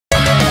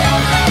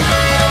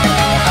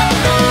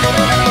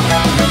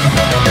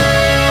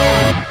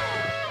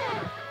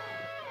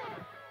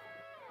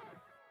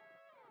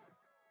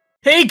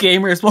Hey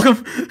gamers,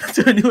 welcome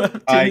to a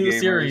new Hi,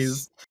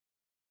 series.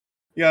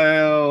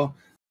 Yo,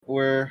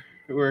 we're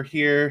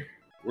here.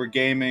 We're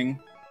gaming.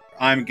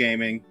 I'm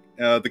gaming.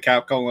 The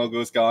Capcom logo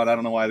is gone. I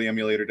don't know why the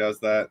emulator does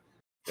that.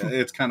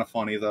 It's kind of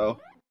funny though.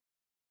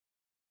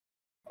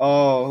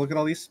 Oh, look at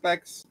all these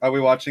specs. Are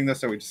we watching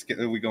this, or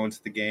are we go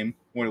into the game?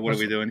 What are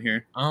we doing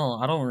here? Oh,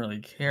 I don't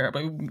really care,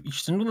 but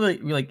shouldn't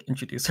we like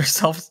introduce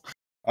ourselves?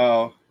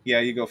 Oh,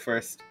 yeah, you go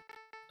first.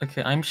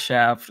 Okay, I'm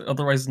Shaft,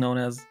 otherwise known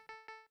as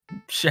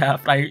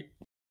Shaft.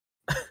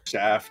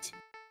 Shaft.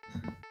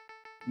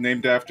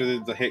 Named after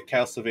the hit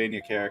Castlevania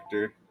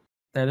character.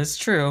 That is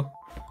true.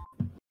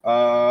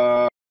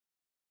 I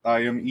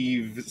am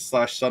Yves /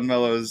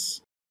 Sunmellows.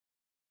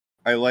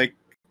 I like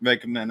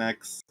Mega Man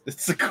X.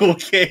 It's a cool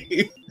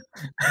game.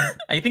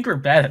 I think we're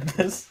bad at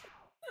this.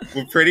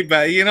 We're pretty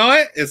bad. You know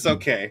what? It's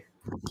okay.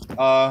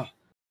 Mega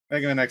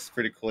Man X is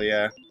pretty cool,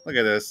 yeah. Look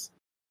at this.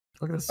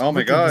 Look at this. Oh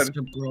my god.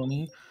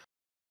 Jabroni.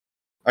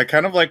 I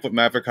kind of like what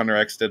Maverick Hunter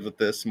X did with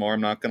this more,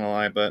 I'm not gonna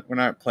lie, but we're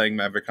not playing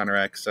Maverick Hunter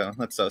X, so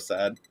that's so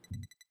sad.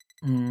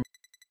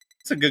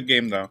 It's a good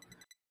game, though.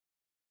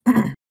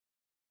 I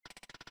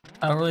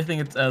don't really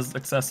think it's as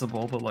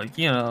accessible, but like,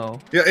 you know.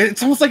 Yeah,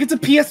 it's almost like it's a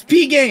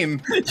PSP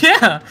game!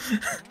 Yeah!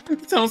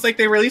 It's almost like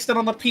they released it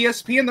on the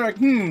PSP and they're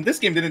like, this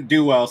game didn't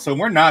do well, so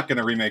we're not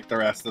gonna remake the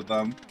rest of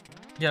them.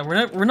 Yeah,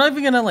 we're not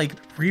even gonna like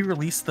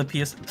re-release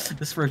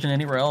this version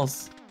anywhere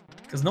else.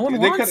 Because no one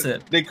wants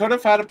it. They could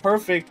have had a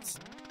perfect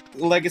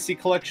Legacy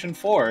Collection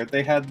 4.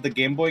 They had the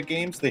Game Boy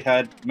games, they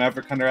had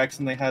Maverick Hunter X,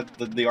 and they had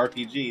the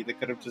RPG. They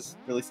could have just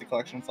released a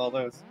collection with all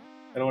those.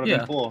 It would have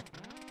been cool.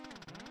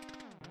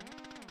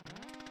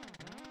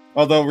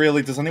 Although,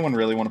 really, does anyone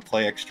really want to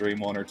play Extreme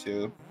 1 or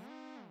 2?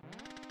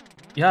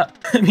 Yeah,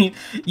 I mean,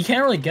 you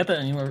can't really get that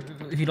anymore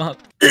if you don't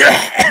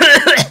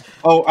have...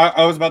 Oh,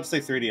 I was about to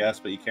say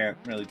 3DS, but you can't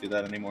really do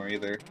that anymore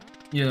either.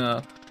 Yeah.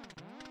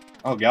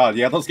 Oh god,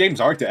 yeah, those games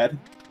are dead.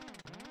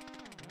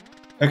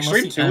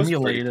 Extreme 2 is pretty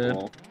emulated.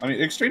 cool. I mean,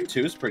 Extreme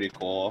 2 is pretty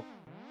cool.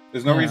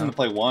 There's no reason to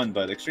play 1,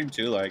 but Extreme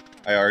 2, like,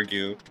 I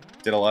argue,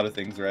 did a lot of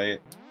things right.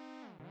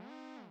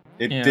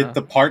 It did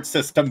the part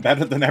system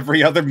better than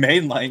every other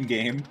mainline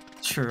game.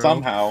 True.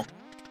 Somehow.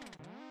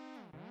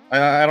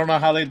 I don't know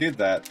how they did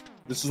that.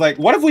 This is like,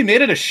 what if we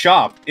made it a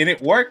shop? And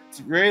it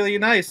worked really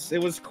nice.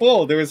 It was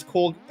cool. There was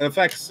cool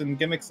effects and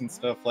gimmicks and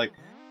stuff, like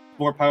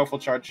more powerful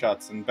charge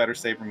shots and better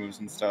saber moves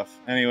and stuff.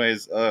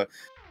 Anyways, yay!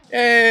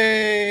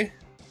 Hey.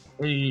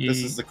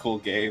 This is a cool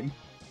game.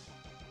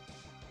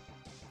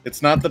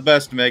 It's not the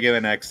best Mega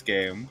Man X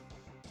game,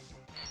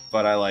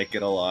 but I like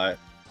it a lot.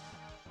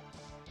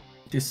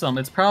 To some,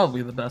 it's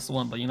probably the best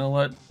one, but you know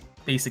what?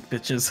 Basic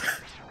bitches.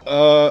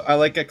 I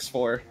like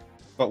X4,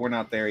 but we're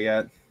not there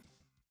yet.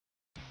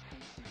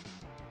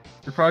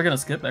 You're probably gonna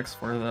skip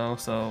X4 though,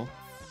 so...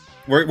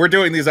 We're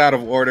doing these out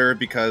of order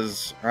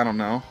because, I don't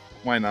know,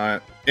 why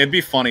not? It'd be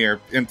funnier,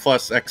 and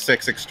plus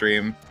X6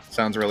 Extreme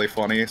sounds really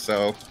funny,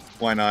 so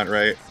why not,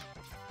 right?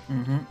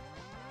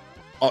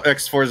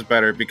 X4 is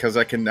better because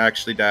I can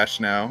actually dash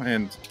now,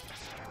 and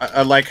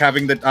I like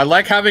having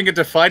a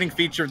defining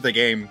feature of the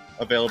game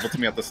available to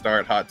me at the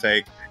start. Hot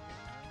take.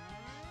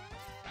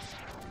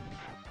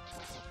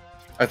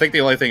 I think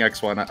the only thing about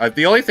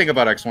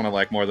X1 I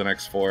like more than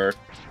X4,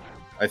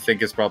 I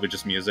think, is probably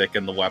just music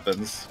and the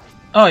weapons.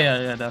 Oh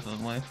yeah,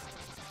 definitely.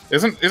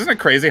 Isn't it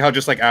crazy how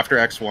just like after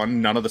X1,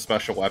 none of the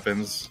special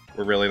weapons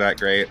were really that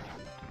great,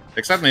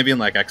 except maybe in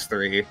like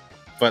X3,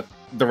 but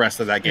the rest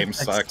of that game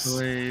sucks.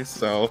 X3.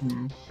 So,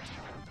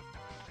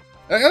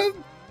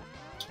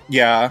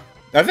 yeah.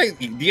 I think,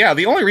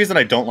 the only reason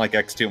I don't like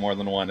X2 more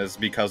than 1 is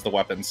because the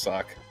weapons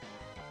suck.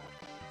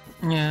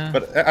 Yeah.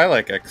 But I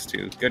like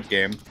X2. Good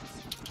game.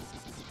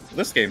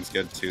 This game's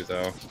good too,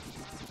 though.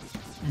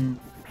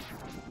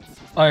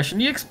 Alright,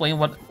 shouldn't you explain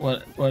what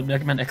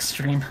Mega Man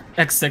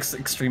X6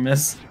 Extreme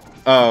is?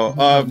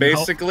 Oh,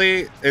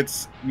 basically,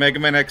 it's Mega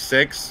Man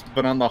X6,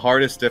 but on the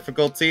hardest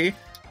difficulty,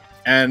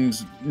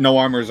 and no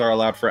armors are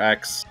allowed for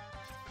X.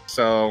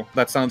 So,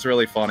 that sounds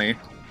really funny.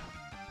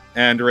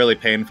 And really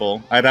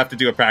painful. I'd have to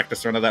do a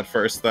practice run of that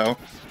first, though.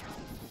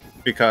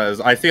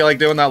 Because I feel like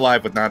doing that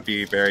live would not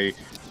be very...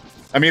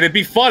 I mean, it'd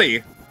be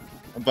funny,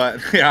 but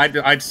yeah,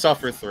 I'd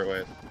suffer through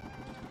it.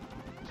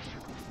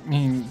 I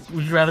mean,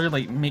 would you rather,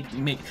 like,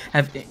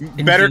 have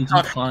better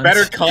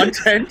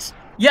content?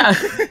 Yeah!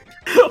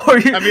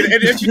 I mean,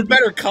 it's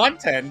better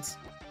content,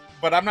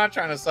 but I'm not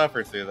trying to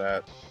suffer through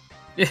that.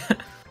 Yeah.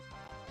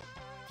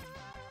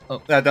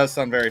 Oh. That does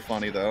sound very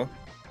funny, though.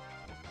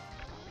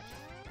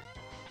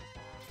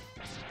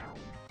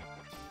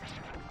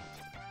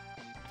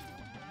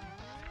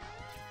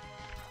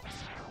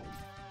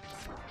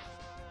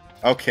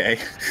 Okay.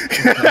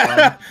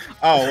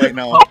 Oh, wait,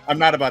 no. I'm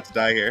not about to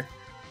die here.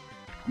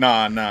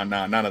 Nah,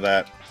 none of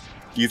that.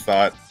 You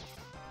thought.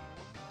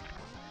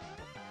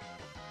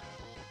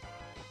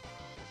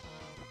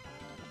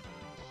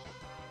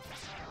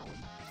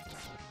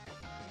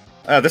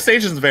 This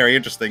stage isn't very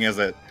interesting, is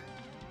it?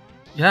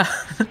 Yeah.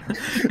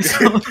 It's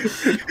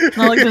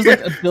not like there's like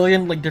a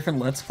billion like different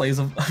Let's Plays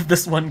of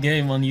this one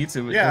game on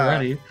YouTube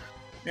already.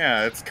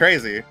 Yeah, it's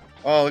crazy.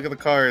 Oh, look at the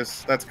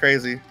cars. That's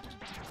crazy.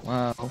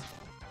 Wow.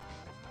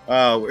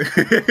 Oh.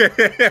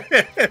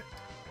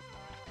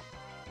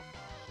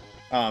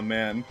 Oh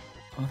man.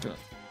 Okay.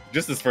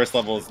 Just this first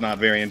level is not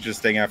very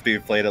interesting after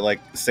you've played it like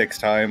 6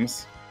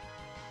 times.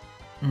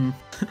 Mm.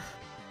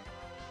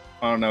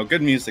 I don't know.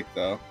 Good music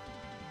though,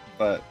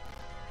 but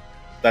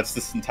that's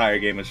this entire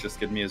game. It's just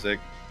good music.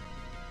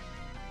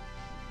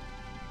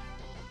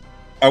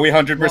 Are we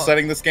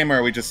 100%ing this game, or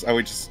are we just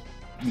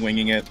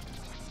winging it?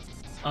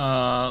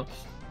 I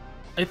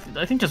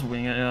think just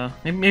wing it, yeah.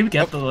 Maybe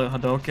get the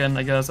Hadouken,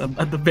 I guess,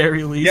 at the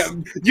very least.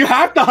 Yeah, you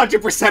have to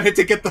 100% it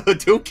to get the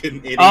Hadouken,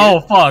 idiot.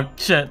 Oh, fuck,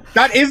 shit.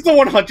 That is the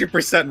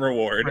 100%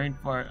 reward. Brain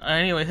fart.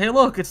 Anyway, hey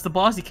look, it's the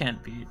boss you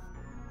can't beat.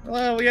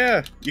 Well,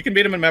 yeah. You can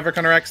beat him in Maverick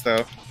Hunter X,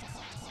 though.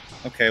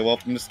 Okay, well,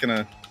 I'm just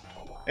gonna...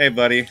 Hey,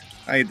 buddy.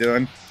 How you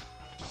doing?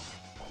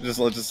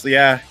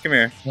 Yeah, come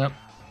here. Yep.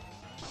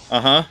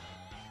 Uh-huh.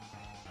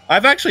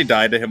 I've actually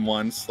died to him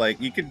once. Like,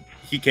 he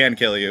can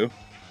kill you.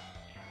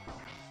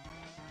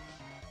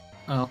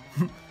 Oh.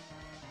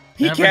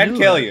 He can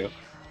kill you.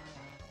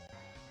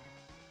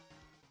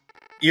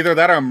 Either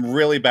that or I'm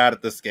really bad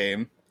at this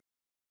game.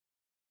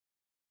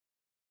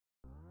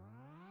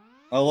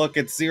 Oh, look,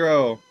 it's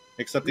Zero.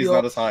 Except he's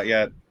not as hot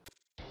yet.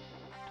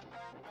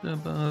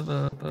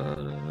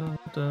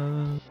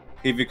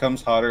 He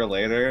becomes hotter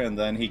later, and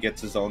then he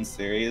gets his own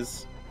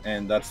series,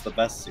 and that's the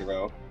best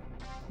Zero.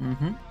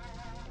 Mm-hmm.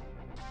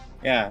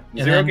 Yeah,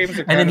 Zero games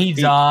are kind and then of he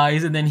peak.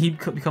 dies, and then he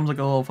becomes like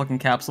a little fucking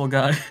capsule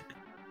guy.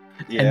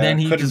 Yeah, and then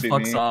he couldn't just be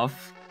fucks me.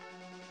 off.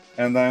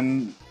 And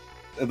then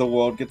the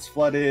world gets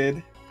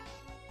flooded.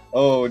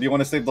 Oh, do you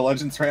want to save the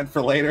Legends rant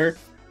for later?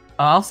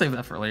 I'll save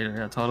that for later,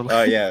 yeah, totally.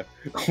 Oh, yeah.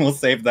 We'll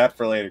save that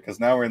for later, because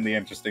now we're in the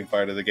interesting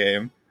part of the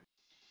game.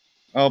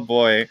 Oh,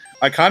 boy.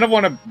 I kind of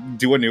want to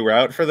do a new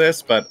route for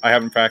this, but I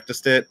haven't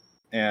practiced it,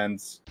 and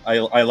I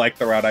like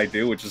the route I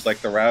do, which is like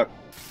the route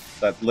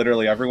that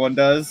literally everyone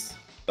does.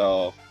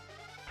 So,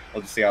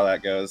 we'll just see how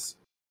that goes.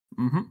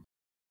 Mm-hmm.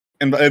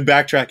 And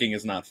backtracking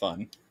is not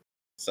fun.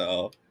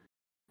 So,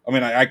 I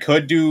mean, I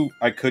could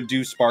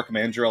do Spark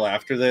Mandrill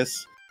after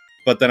this,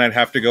 but then I'd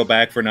have to go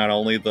back for not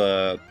only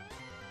the...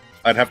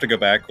 I'd have to go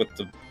back with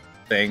the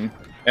thing,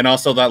 and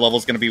also that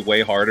level's going to be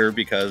way harder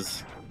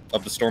because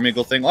of the Storm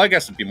Eagle thing. Well, I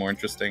guess it'd be more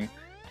interesting.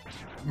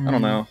 I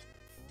don't know.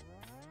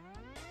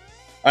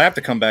 I have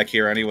to come back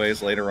here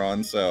anyways later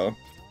on, so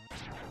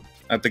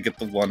I have to get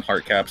the one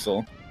heart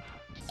capsule.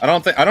 I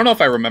don't know if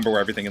I remember where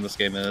everything in this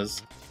game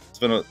is. It's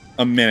been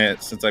a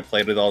minute since I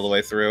played it all the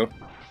way through.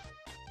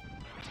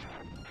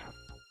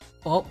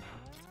 Well,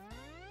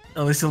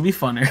 at least it'll be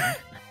funner.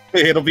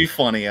 It'll be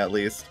funny, at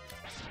least.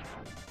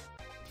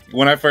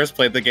 When I first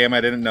played the game,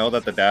 I didn't know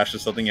that the dash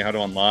is something you had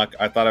to unlock.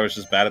 I thought I was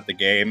just bad at the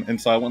game, and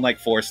so I went like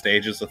 4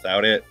 stages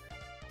without it.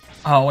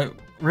 Oh, wait,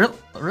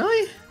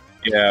 really?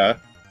 Yeah.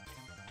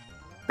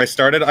 I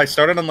started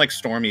on like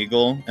Storm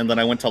Eagle, and then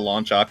I went to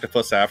Launch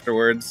Octopus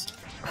afterwards.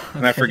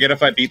 And I forget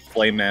if I beat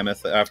Flame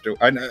Mammoth after.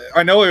 I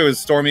know it was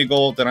Storm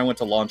Eagle, then I went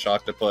to Launch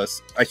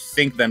Octopus. I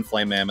think then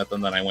Flame Mammoth,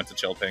 and then I went to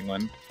Chill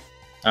Penguin.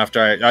 After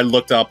I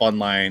looked up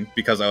online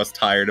because I was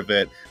tired of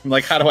it. I'm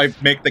like, how do I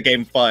make the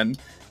game fun?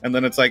 And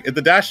then it's like,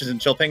 the dash is in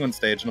Chill Penguin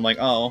stage, and I'm like,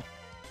 oh.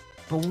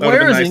 But that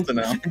where is nice it to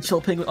know. in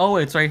Chill Penguin? Oh,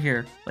 it's right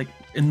here. Like,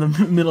 in the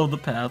middle of the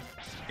path.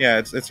 Yeah,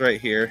 it's right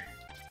here.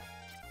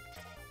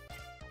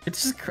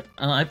 It's just,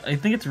 I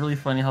think it's really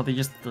funny how they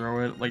just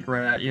throw it, like,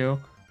 right at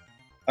you.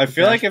 I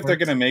feel like if they're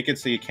works. gonna make it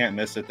so you can't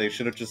miss it, they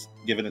should have just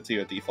given it to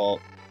you at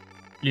default.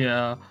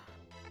 Yeah.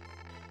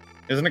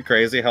 Isn't it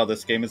crazy how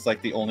this game is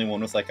like the only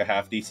one with like a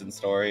half-decent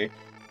story,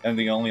 and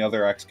the only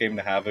other X game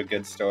to have a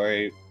good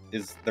story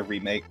is the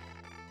remake?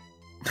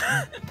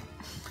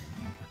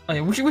 Oh,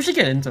 yeah, we should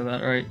get into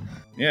that, right?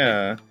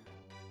 Yeah.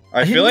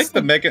 I feel like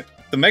the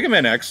Mega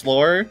Man X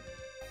lore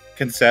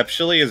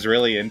conceptually is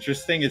really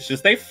interesting. It's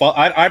just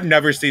I've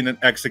never seen an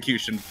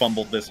execution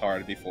fumbled this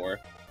hard before.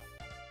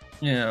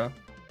 Yeah.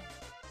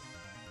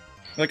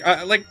 Like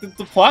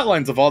the plot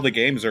lines of all the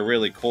games are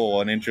really cool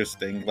and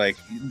interesting. Like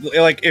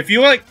if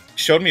you like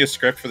showed me a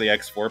script for the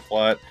X4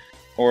 plot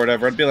or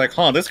whatever, I'd be like,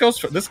 huh, this goes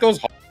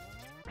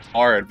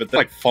hard, but they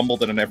like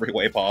fumbled it in every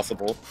way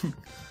possible.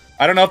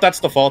 I don't know if that's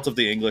the fault of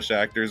the English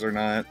actors or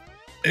not.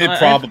 It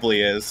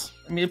probably is.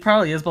 I mean, it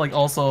probably is, but like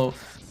also,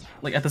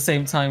 like at the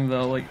same time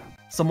though, like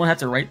someone had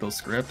to write those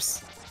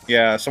scripts.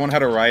 Yeah, someone had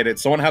to write it.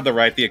 Someone had to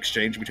write the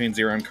exchange between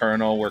Zero and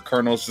Colonel, where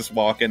Colonel's just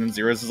walking and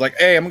Zero's is like,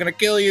 "Hey, I'm gonna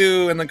kill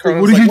you," and then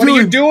Colonel's like, "What are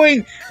you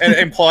doing?" And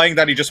implying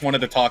that he just wanted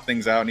to talk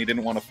things out and he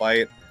didn't want to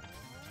fight.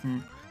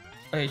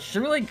 Okay,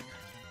 should we like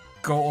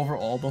go over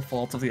all the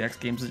faults of the X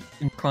games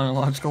in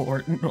chronological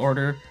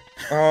order?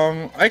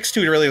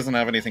 X2 really doesn't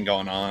have anything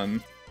going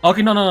on.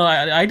 Okay, no,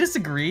 I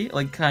disagree.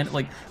 Like, kind of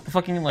like the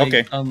fucking like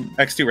okay.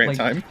 X2 rant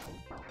time.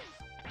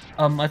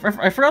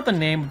 I forgot the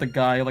name of the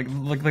guy, like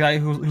the guy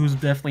who's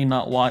definitely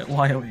not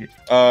Wily.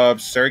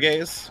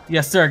 Sergei's? Yeah,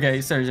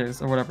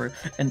 Sergei's or whatever.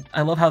 And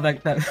I love how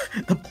that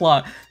the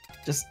plot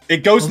just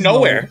it goes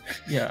nowhere.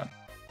 Yeah.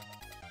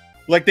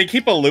 Like, they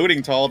keep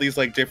alluding to all these,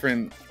 like,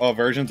 different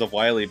versions of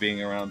Wily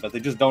being around, but they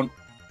just don't...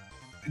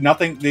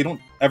 They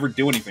don't ever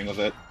do anything with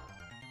it.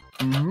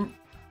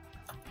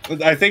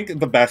 I think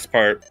the best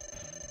part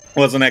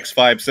was in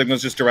X5.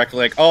 Sigma's just directly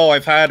like, oh,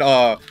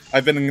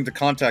 I've been into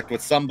contact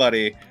with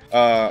somebody,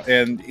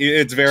 and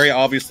it's very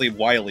obviously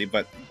Wily,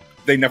 but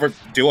they never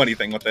do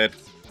anything with it.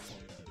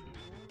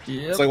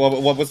 Yep. It's like,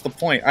 well, what was the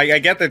point? I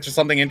get that just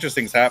something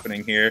interesting is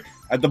happening here.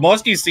 The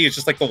most you see is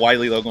just like the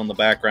Wily logo in the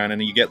background,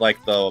 and you get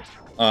like the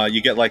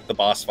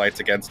boss fights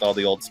against all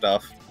the old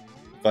stuff,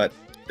 but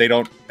they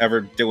don't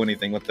ever do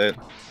anything with it.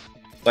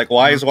 Like,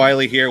 why is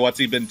Wily here? What's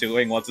he been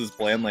doing? What's his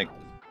plan? Like,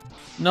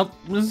 nope,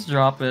 just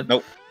drop it.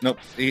 Nope.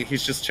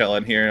 He's just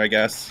chilling here, I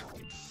guess.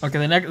 Okay,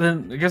 then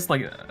I guess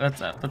like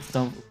that's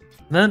dumb.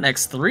 Then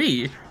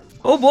X3.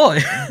 Oh boy.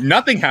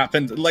 Nothing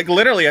happened. Like,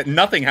 literally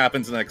nothing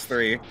happens in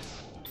X3.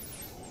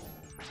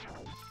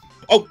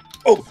 Oh.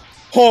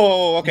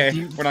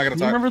 Okay, we're not gonna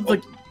talk. Remember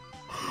like?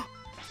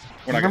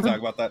 We're not gonna talk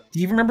about that. Do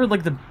you remember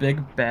like the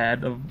big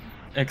bad of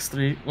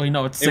X3? Well, you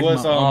know, it's Sigma,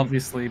 was,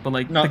 obviously, but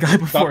like the guy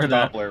before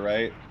that. Doppler,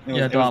 right?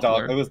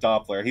 Doppler. It was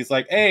Doppler. He's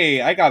like,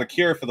 hey, I got a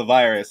cure for the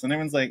virus. And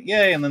everyone's like,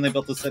 yay, and then they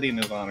built a city in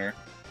his honor.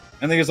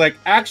 And then he was like,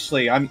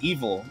 actually, I'm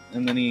evil.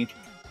 And then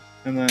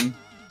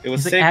it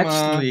was Sigma. Like,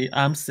 actually,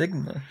 I'm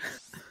Sigma.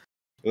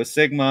 It was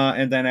Sigma,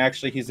 and then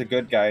actually he's a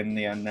good guy in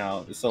the end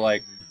now. So,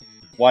 like,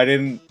 why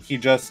didn't he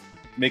just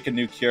make a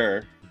new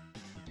cure?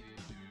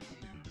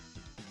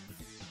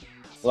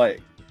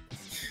 Like,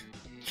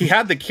 he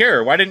had the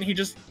cure. Why didn't he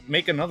just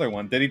make another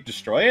one? Did he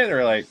destroy it?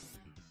 Or, like,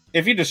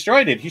 if he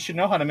destroyed it, he should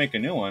know how to make a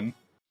new one.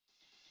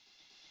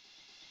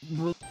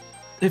 Well,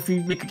 if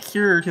you make a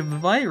cure to the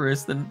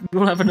virus, then we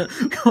won't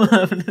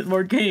have any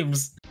more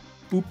games.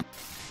 Boop.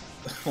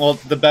 Well,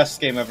 the best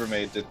game ever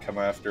made did come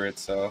after it,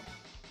 so...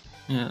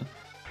 Yeah.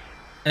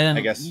 And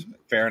I guess,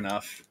 fair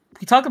enough.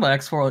 We talked about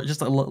X4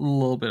 just a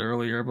little bit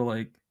earlier, but,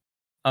 like...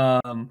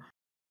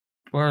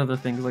 what are the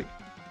things, like...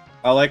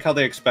 I like how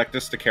they expect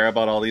us to care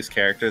about all these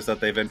characters that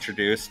they've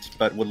introduced,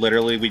 but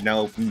literally we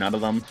know none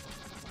of them.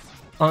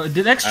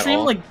 Did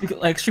Extreme, like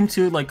Extreme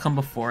 2, like, come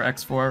before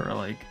X4, or,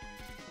 like...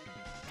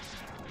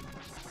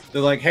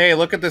 They're like, hey,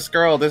 look at this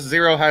girl. This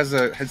Zero has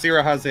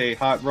a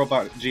hot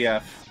robot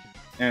GF,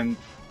 and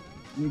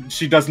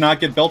she does not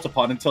get built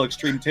upon until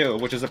Extreme 2,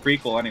 which is a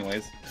prequel,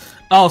 anyways.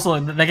 Oh, so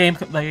the game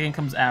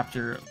comes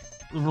after,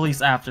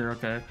 release after.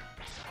 Okay,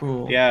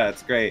 cool. Yeah,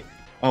 it's great.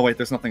 Oh wait,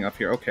 there's nothing up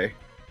here. Okay.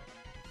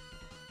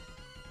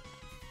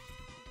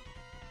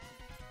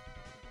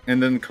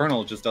 And then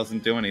Colonel just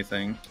doesn't do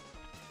anything.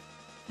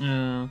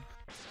 Yeah.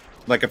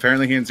 Like,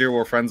 apparently he and Zero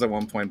were friends at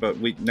one point, but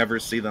we never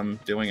see them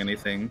doing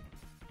anything.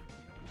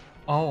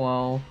 Oh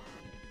well.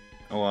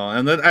 Oh well,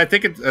 and then I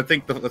think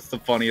that's the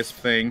funniest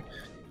thing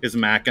is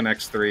Mac in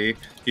X3.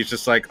 He's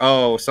just like,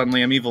 oh,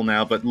 suddenly I'm evil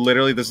now, but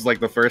literally this is like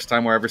the first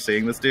time we're ever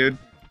seeing this dude.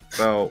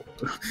 So,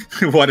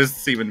 what does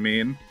this even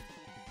mean?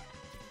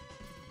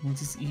 He's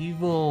just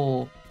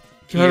evil.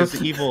 He is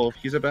evil.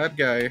 He's a bad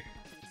guy.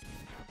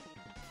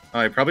 Oh,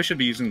 I probably should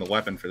be using the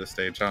weapon for this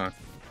stage, huh?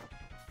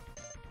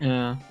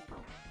 Yeah.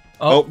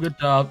 Oh, good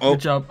job. Oh,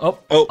 good job.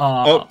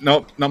 Oh,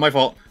 nope, not my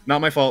fault.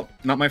 Not my fault.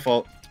 Not my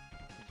fault.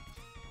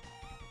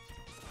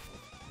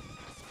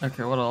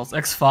 Okay, what else?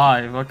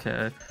 X5,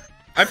 okay.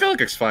 I feel like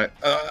X5,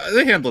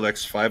 they handled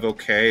X5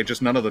 okay,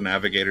 just none of the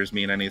navigators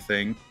mean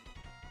anything.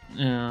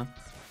 Yeah.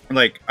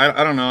 Like,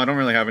 I don't know, I don't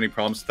really have any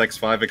problems with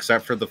X5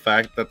 except for the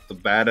fact that the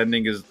bad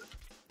ending is...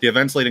 The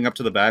events leading up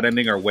to the bad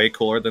ending are way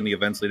cooler than the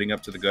events leading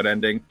up to the good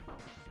ending.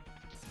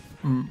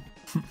 Hmm.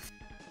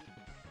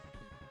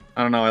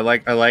 I don't know, I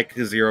like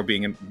Zero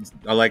being in...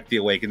 I like the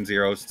Awakened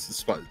Zero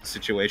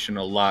situation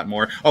a lot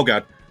more. Oh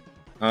god.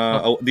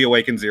 The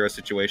Awakened Zero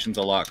situation's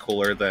a lot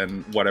cooler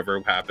than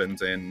whatever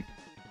happened in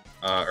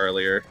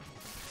earlier.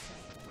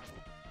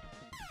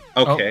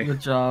 Okay. Oh,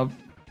 good job.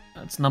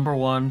 That's number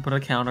one. Put a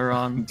counter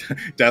on.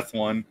 Death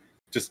 1.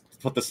 Just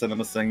put the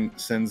cinema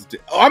sins...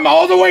 Oh, I'm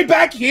all the way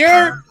back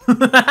here?!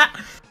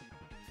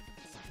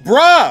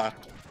 Bruh!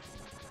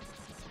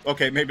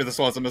 Okay, maybe this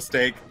was a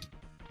mistake.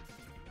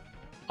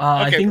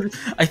 Okay.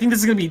 I think this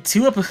is gonna be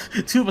two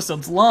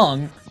episodes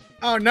long.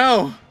 Oh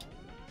no!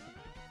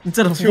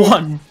 Instead of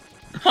one.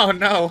 Oh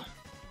no!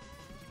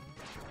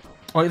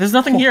 Oh, there's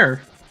nothing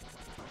here.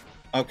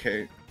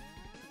 Okay.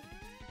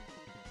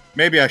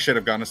 Maybe I should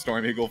have gone to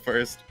Storm Eagle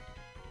first.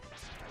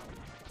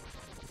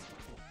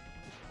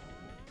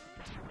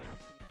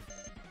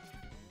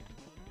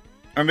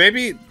 Or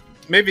maybe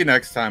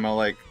next time I'll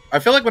like... I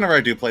feel like whenever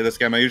I do play this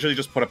game, I usually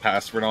just put a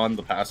password on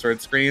the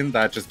password screen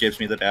that just gives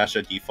me the dash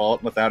at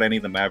default without any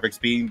of the Mavericks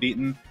being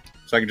beaten.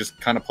 So I can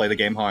just kind of play the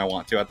game how I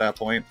want to at that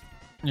point.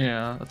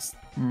 Yeah, that's...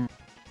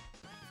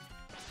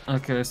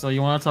 Okay, so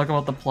you want to talk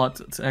about the plot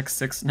to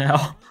X6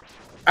 now?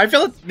 I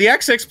feel like the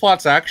X6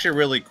 plot's actually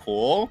really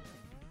cool.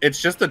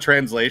 It's just the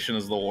translation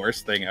is the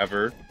worst thing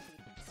ever.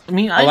 I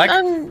mean, I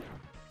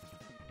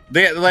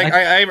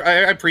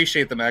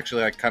appreciate them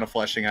actually like kind of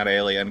fleshing out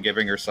Aelia and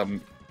giving her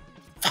some...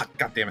 Fuck,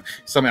 goddammit.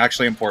 Some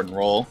actually important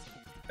role.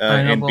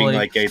 I know, and but being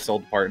like Gates'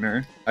 old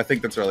partner. I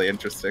think that's really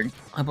interesting.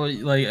 but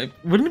like,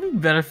 wouldn't it be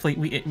better if like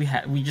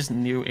we just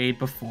knew 8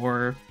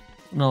 before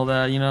and all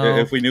that, you know?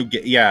 If we knew,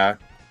 yeah,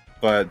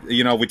 but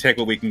you know, we take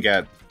what we can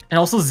get. And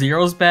also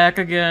Zero's back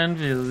again.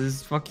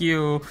 Because fuck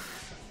you.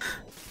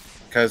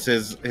 Because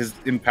his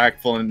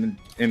impactful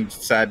and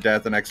sad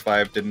death in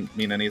X5 didn't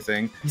mean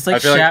anything. He's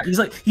like he's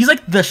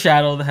like the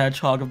Shadow the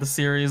Hedgehog of the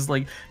series.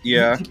 Like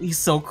yeah, he's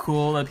so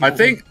cool that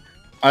people,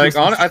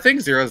 I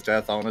think Zero's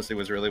death honestly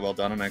was really well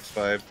done in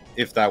X5.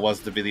 If that was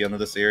to be the end of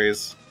the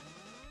series.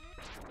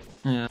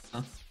 Yeah.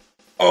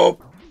 Oh.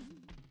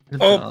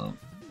 Oh.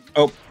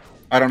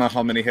 I don't know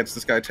how many hits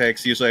this guy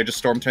takes. Usually I just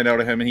Storm 10 out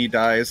of him and he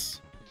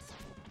dies.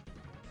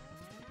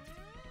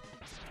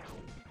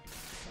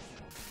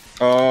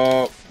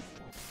 Oh.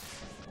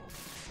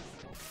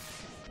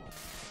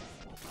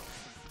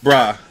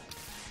 Bruh.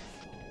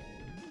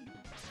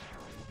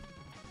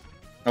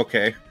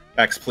 Okay.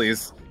 X,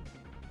 please.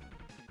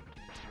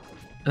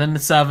 And then the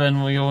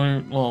 7, we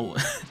only, well...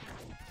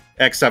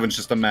 X7's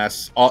just a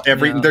mess.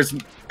 There's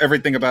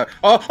everything about...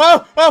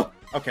 Oh!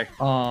 Okay.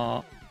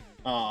 Oh.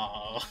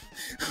 Oh,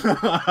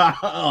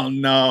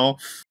 no.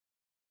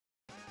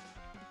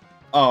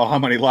 Oh, how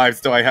many lives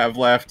do I have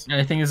left?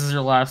 I think this is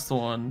your last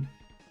one.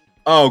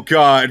 Oh,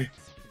 God.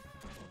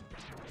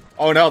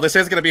 Oh, no, this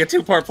is gonna be a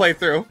 2-part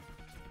playthrough.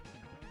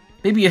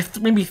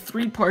 Maybe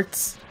 3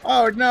 parts.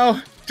 Oh no!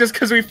 Just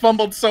because we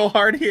fumbled so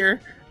hard here.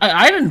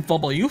 I didn't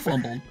fumble. You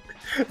fumbled.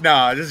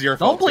 Nah, this is your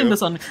fault. Don't blame too.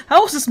 this on me.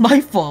 How is this my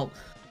fault?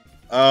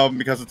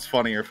 Because it's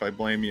funnier if I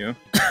blame you.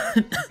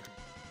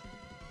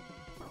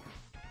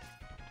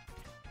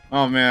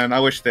 Oh man, I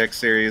wish the X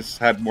series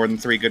had more than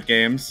 3 good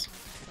games.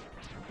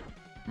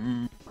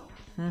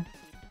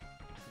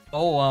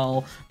 Oh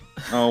well.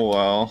 Oh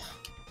well.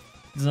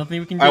 There's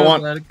nothing we can do. I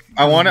want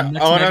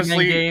to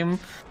honestly. Game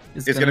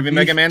it's gonna be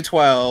Mega Man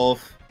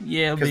 12.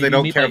 Yeah, because they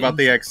don't care about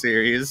the X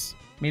series.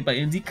 Made by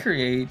Indie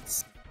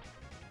Creates.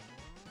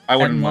 I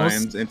wouldn't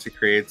mind Indie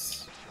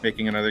Creates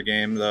making another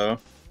game though.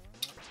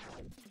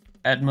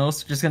 At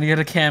most, just gonna get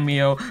a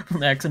cameo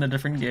from X in a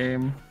different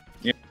game.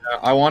 Yeah,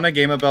 I want a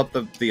game about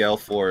the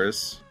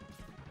L4s.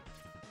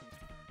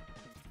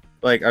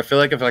 Like, I feel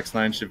like if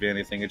X9 should be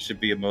anything, it should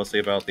be mostly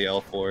about the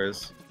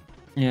L4s.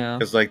 Yeah.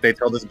 Because, like, they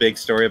tell this big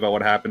story about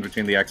what happened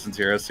between the X and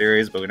Zero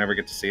series, but we never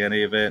get to see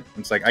any of it.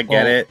 It's like, I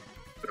get it,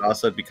 but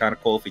also it'd be kind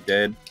of cool if we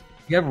did.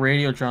 You have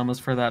radio dramas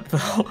for that,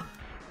 though.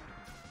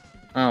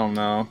 I don't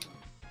know.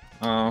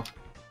 Oh.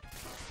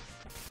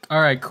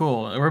 Alright,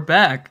 cool. We're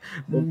back.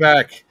 We're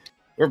back.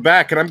 We're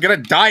back, and I'm gonna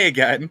die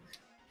again.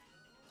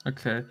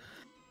 Okay.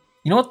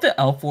 You know what the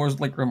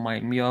L4s, like,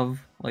 remind me of?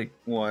 Like...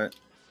 What?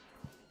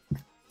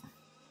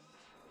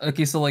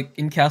 Okay, so, like,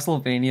 in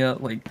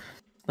Castlevania, like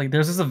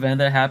there's this event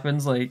that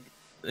happens like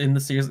in the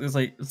series. It's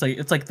like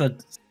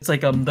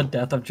the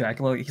death of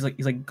Dracula. He's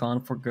like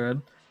gone for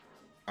good,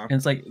 and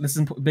it's like this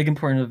big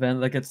important event.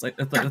 Like it's like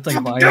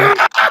vital.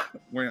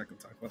 We're not gonna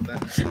talk about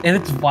that. And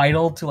it's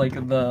vital to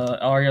like the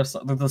Aria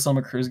of the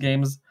Summer Cruise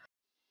games,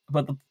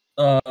 but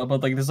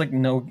like there's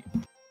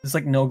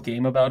no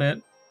game about it.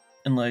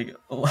 And like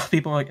a lot of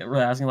people were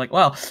asking like,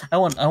 wow, I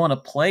want to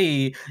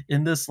play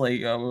in this like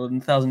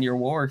 1,000-year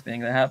war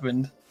thing that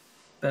happened.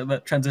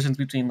 That transitions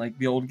between like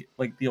the old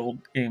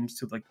games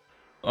to like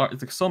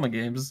the Soma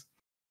games,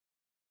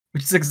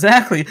 which is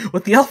exactly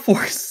what the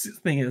L4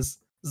 thing is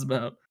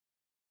about.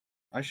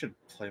 I should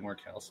play more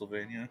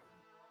Castlevania.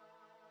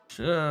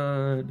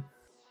 Should.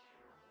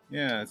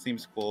 Yeah, it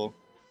seems cool.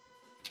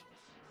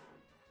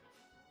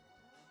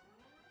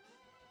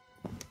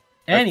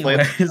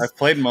 Anyways, I've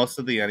played most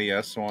of the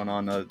NES one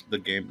on the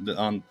game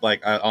on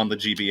the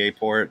GBA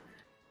port,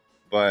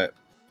 but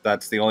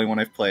that's the only one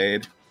I've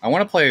played. I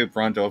want to play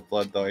Rondo of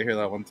Blood though. I hear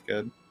that one's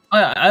good.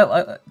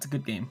 It's a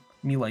good game.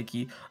 Me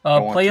likey.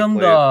 Play on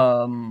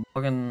the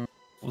fucking.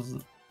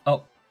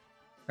 Oh,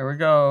 there we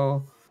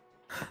go.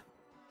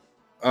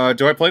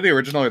 Do I play the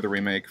original or the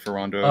remake for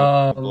Rondo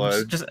of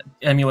Blood? Just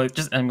emulate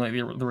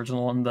the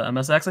original on the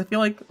MSX. I feel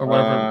like, or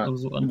whatever.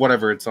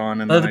 Whatever it's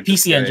on, and the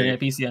PC engine. Yeah,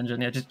 PC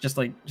engine. Yeah, just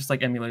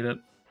like emulate it.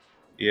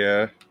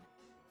 Yeah.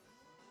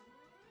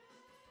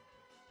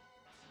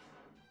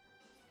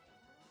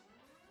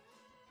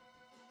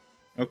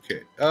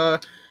 Okay.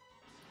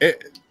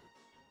 It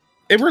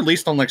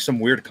released on like some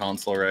weird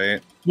console,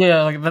 right?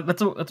 Yeah, like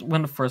that's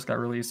when it first got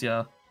released.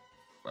 Yeah.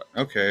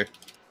 Okay.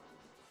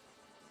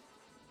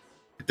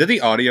 Did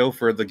the audio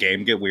for the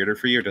game get weirder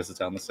for you, or does it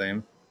sound the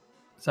same?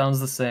 Sounds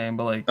the same,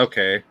 but like...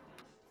 Okay.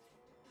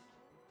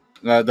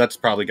 That's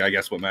probably, I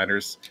guess, what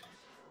matters.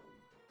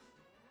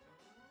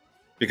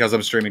 Because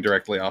I'm streaming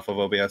directly off of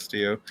OBS to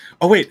you.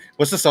 Oh, wait!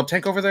 Was the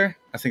sub-tank over there?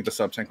 I think the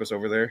sub-tank was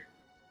over there.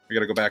 We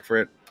gotta go back for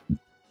it.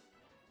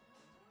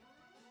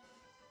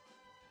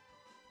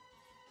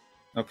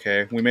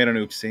 Okay, we made an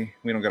oopsie.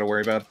 We don't gotta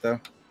worry about it, though.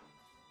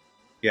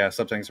 Yeah,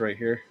 sub-tank's right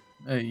here.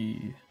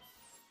 Hey.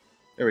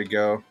 There we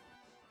go.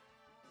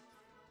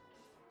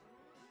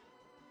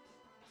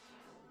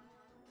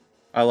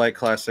 I like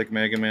classic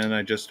Mega Man.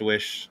 I just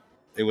wish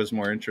it was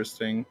more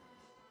interesting.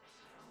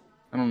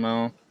 I don't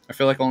know. I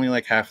feel like only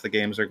like half the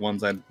games are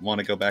ones I'd want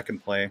to go back and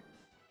play.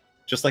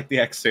 Just like the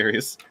X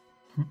series.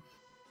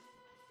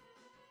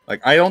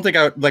 Like, I don't think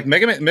I would... Like,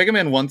 Mega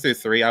Man 1 through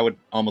 3, I would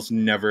almost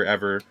never,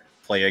 ever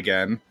play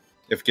again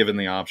if given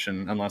the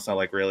option, unless I,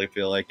 like, really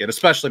feel like it.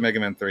 Especially Mega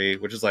Man 3,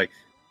 which is, like,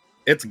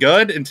 it's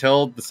good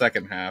until the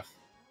second half.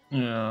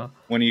 Yeah.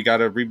 When you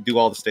gotta redo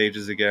all the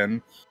stages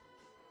again.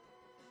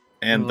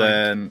 And Like,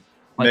 then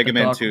Mega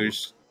Man 2,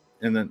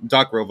 and then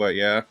Doc Robot,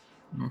 yeah.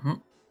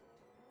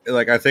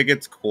 Like, I think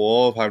it's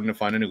cool having to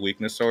find a new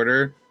weakness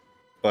order,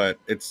 but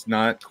it's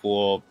not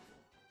cool...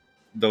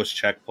 those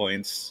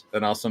checkpoints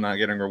and also not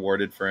getting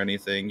rewarded for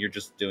anything. You're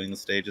just doing the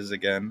stages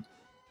again.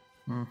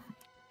 And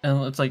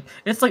it's like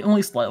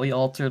only slightly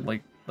altered,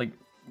 like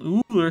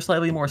ooh, there's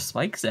slightly more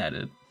spikes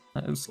added.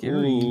 That was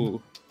scary.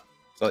 Ooh,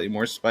 slightly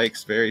more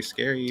spikes, very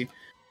scary.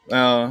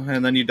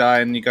 And then you die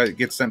and you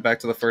get sent back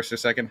to the first or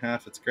second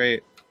half. It's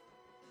great.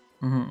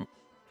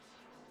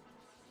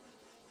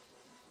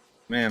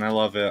 Man, I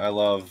love it. I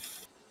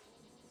love,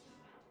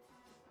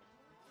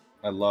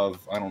 I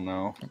don't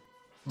know.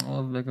 I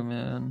love Mega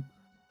Man.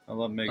 I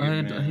love Mega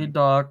Man. Hey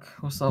Doc,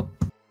 what's up?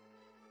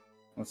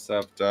 What's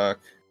up, Doc?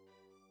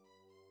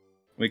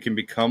 We can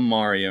become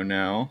Mario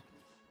now.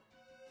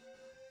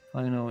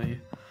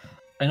 Finally.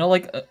 I know,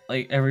 like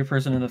every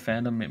person in the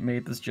fandom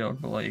made this joke,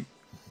 but like,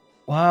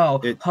 wow,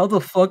 how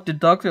the fuck did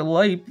Dr.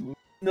 Light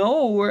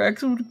know where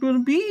X was going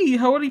to be?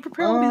 How would he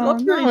prepare all these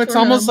upgrades? No, it's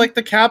almost like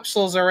the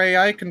capsules are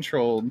AI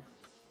controlled.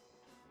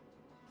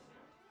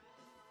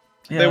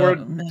 Yeah,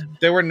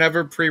 they were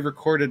never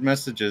pre-recorded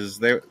messages.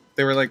 They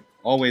were like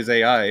always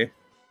AI.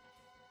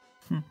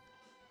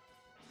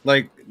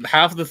 Like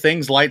half the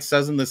things Light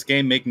says in this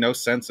game make no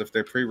sense if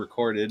they're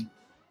pre-recorded.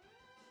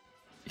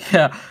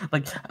 Yeah,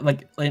 like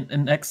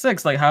in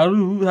X6, like how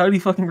do you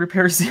fucking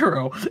repair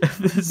Zero?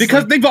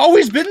 Because they've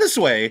always been this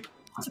way.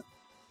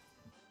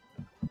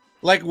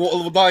 Like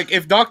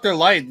if Dr.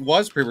 Light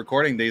was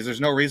pre-recording these,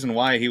 there's no reason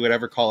why he would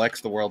ever call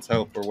X the world's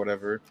hope or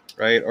whatever,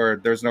 right? Or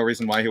there's no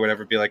reason why he would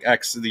ever be like,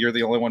 X, you're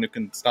the only one who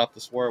can stop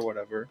this war or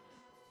whatever.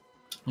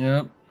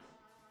 Yep.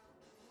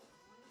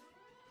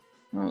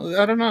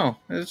 Well, I don't know.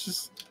 It's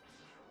just...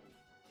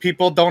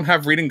 people don't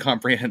have reading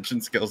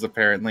comprehension skills,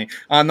 apparently.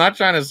 I'm not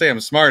trying to say I'm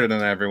smarter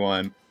than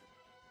everyone.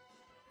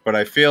 But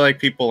I feel like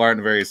people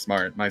aren't very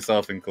smart,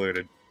 myself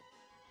included.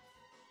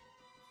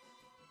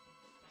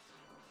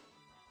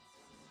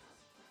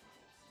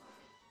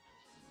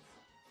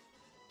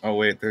 Oh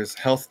wait, there's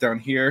health down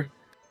here.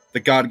 The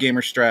God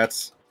Gamer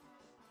strats.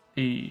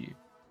 Hey.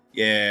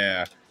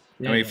 Yeah.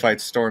 And we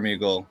fight Storm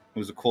Eagle. It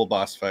was a cool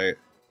boss fight.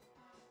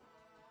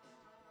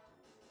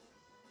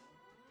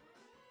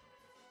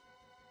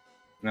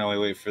 Now we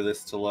wait for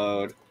this to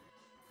load.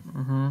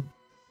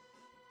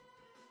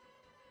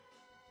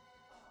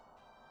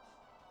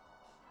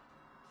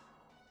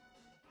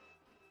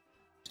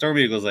 Storm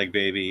Eagle's like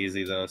baby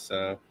easy though,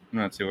 so I'm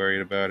not too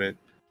worried about it.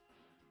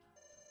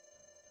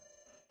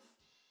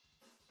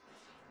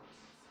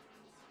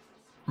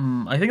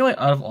 I think like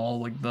out of all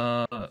like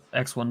the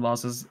X1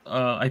 bosses,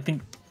 I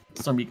think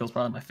Storm Eagle's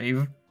probably my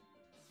fave.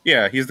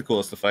 Yeah, he's the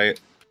coolest to fight.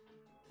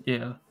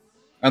 Yeah.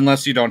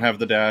 Unless you don't have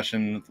the dash,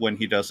 and when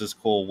he does his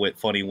cool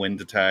funny wind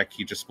attack,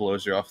 he just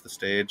blows you off the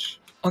stage.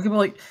 Okay, but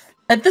like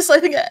at this, I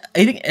think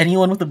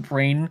anyone with a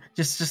brain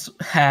just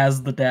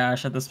has the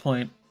dash at this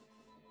point.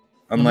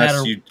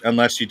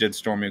 Unless you did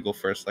Storm Eagle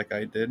first, like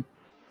I did.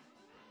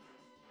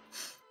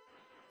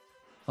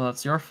 Well,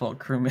 that's your fault,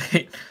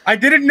 crewmate. I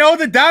didn't know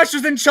the dash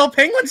was in Shell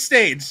Penguin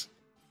stage.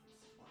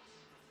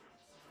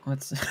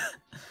 Let's.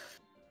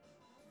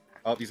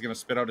 Oh, he's gonna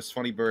spit out his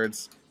funny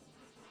birds.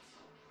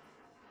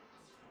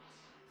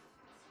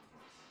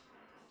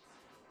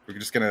 We're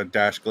just gonna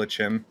dash glitch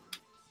him.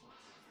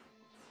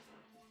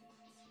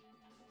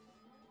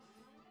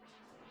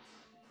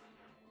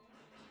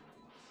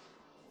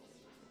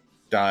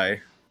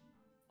 Die.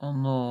 Oh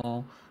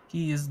no,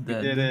 he is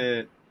dead. We did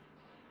it.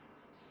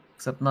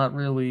 Except not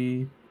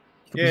really.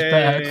 He Yay. comes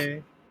back.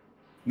 And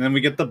then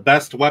we get the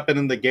best weapon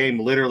in the game,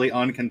 literally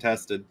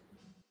uncontested.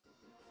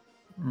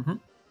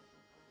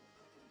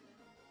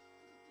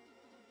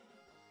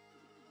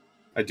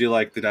 I do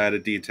like the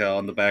added detail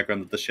in the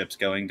background that the ship's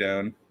going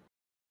down.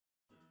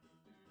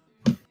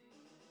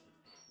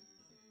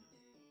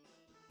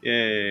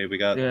 Yay, we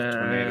got the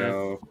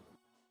tornado.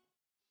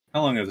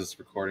 How long has this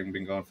recording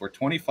been going for?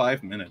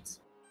 25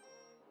 minutes.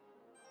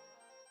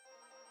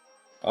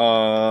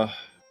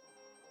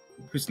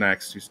 Who's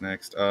next? Who's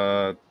next?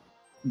 The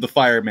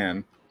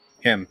fireman.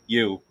 Him.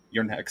 You're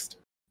next.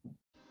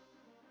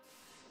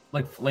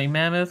 Like Flame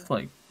Mammoth?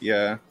 Like...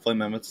 Yeah, Flame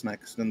Mammoth's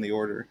next in the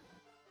order.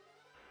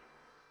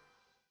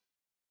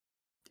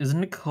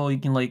 Isn't it cool you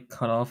can, like,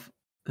 cut off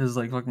his,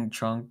 like, fucking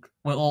trunk?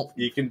 Well...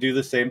 You can do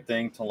the same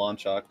thing to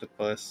launch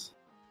Octopus.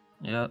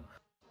 Yeah.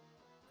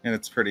 And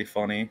it's pretty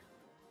funny.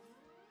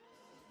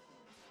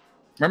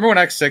 Remember when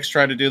X6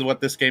 tried to do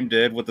what this game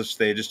did, with the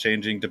stages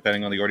changing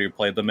depending on the order you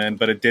played them in,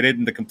 but it did it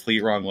in the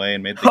complete wrong way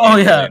and made the game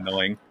really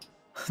annoying.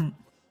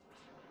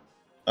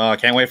 I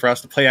can't wait for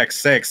us to play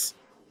X6.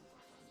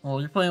 Well,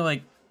 you're playing,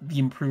 like, the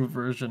improved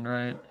version,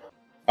 right?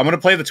 I'm gonna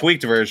play the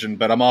tweaked version,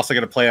 but I'm also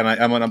gonna play on.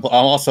 I'm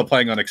also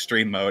playing on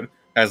extreme mode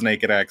as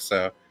Naked X.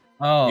 So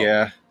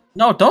yeah.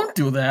 No, don't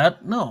do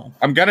that. No.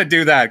 I'm gonna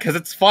do that because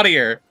it's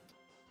funnier.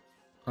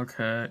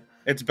 Okay.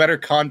 It's better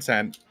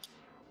content.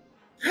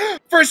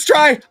 First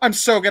try! I'm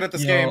so good at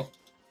this game.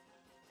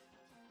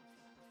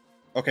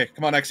 Okay,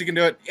 come on, X, you can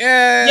do it.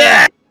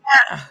 Yeah!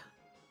 Yeah!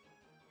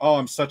 Oh,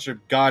 I'm such a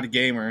god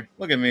gamer.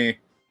 Look at me.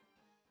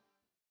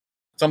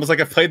 It's almost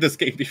like I've played this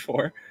game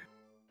before.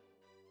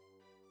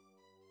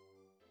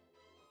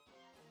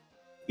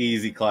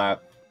 Easy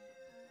clap.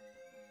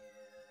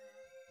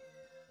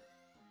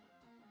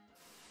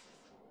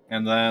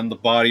 And then the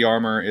body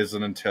armor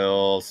isn't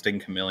until Sting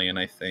Chameleon,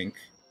 I think.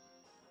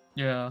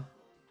 Yeah.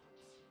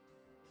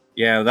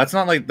 Yeah, that's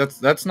not like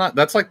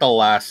that's like the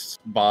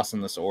last boss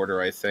in this order,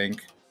 I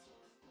think.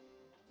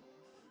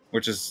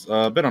 Which is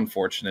a bit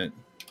unfortunate.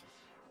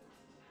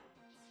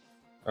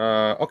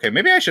 Okay,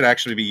 maybe I should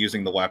actually be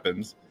using the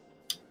weapons.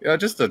 Yeah,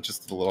 just a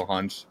little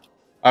hunch.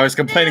 I was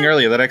complaining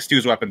earlier that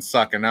X2's weapons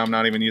suck, and now I'm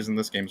not even using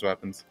this game's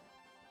weapons.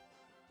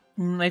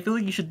 I feel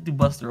like you should do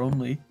Buster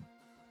only.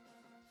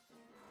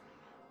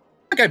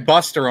 I think I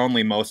Buster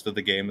only most of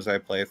the games I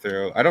play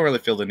through. I don't really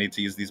feel the need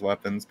to use these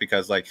weapons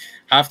because, like,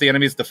 half the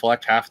enemies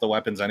deflect half the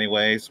weapons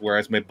anyways,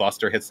 whereas my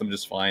Buster hits them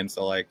just fine,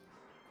 so, like,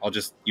 I'll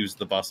just use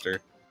the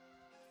Buster.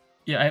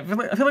 Yeah, I feel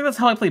like that's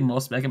how I play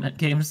most Mega Man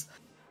games.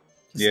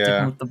 Just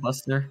sticking with the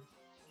Buster.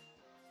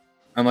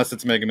 Unless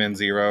it's Mega Man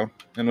Zero,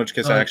 in which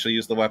case I actually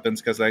use the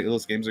weapons because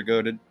those games are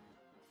goated.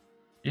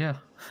 Yeah.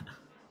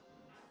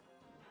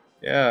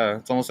 Yeah,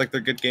 it's almost like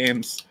they're good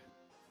games.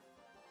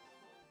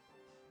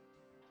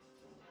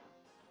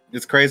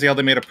 It's crazy how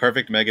they made a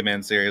perfect Mega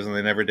Man series and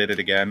they never did it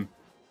again.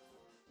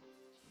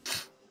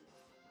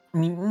 I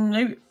mean,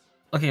 maybe.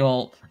 Okay,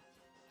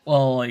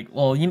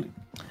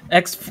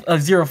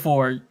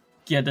 X04,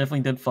 yeah, definitely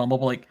did fumble,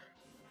 but like,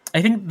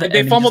 I think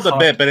they fumbled a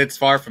bit, but it's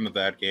far from a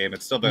bad game.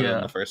 It's still better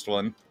than the first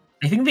one.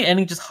 I think the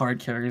ending just hard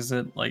carries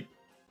it, like.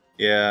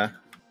 Yeah.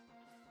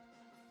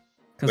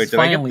 Wait, did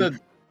I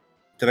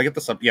get the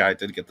sub? Yeah, I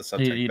did get the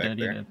subtext back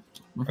there. You did.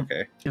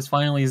 Okay. Because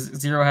finally,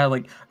 Zero had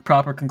like a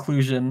proper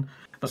conclusion.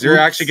 Zero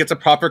actually gets a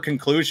proper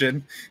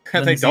conclusion,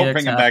 and they don't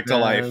bring him back to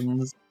life.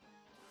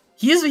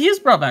 He is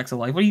brought back to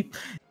life. What do you?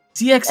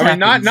 ZX. I mean,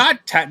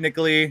 not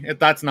technically.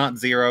 That's not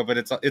Zero, but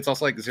it's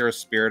also like Zero's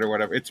spirit or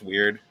whatever. It's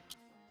weird.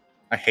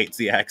 I hate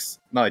ZX.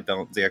 No, I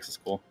don't. ZX is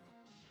cool.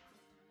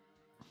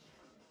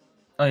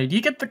 Do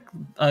you get the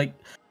like?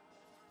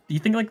 Do you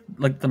think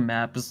like the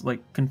map is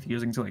like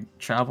confusing to like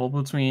travel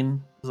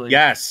between? Like,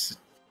 yes.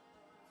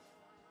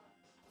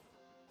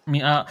 I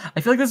mean, I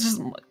feel like that's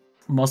just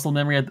muscle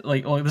memory.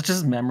 It's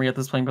just memory at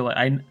this point. But like,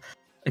 I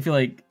feel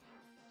like.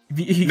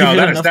 No,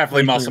 that is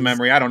definitely muscle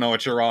memory. I don't know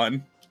what you're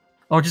on.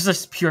 Oh,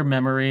 just pure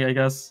memory, I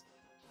guess.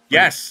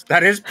 Yes,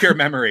 that is pure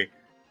memory.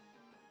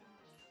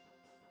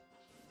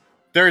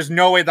 There is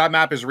no way that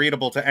map is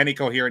readable to any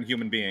coherent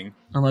human being.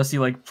 Unless you,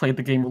 like, played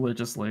the game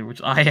religiously,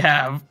 which I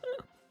have.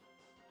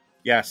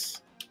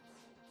 Yes.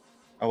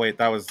 Oh, wait,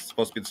 that was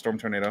supposed to be the Storm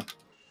Tornado.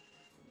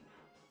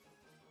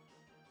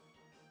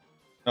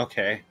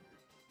 Okay.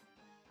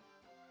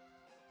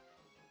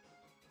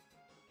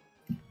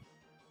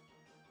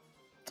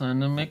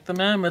 Time to make the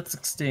mammoths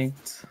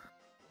extinct.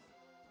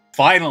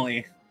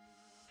 Finally!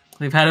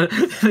 They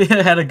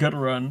had a good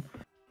run.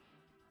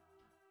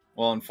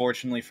 Well,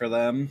 unfortunately for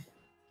them.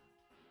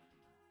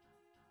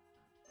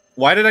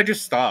 Why did I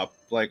just stop?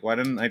 Like, why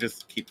didn't I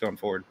just keep going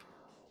forward?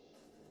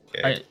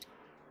 Okay.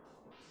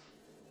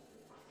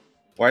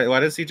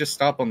 Why does he just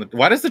stop on the?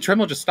 Why does the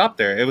Tremolo just stop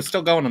there? It was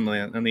still going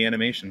on the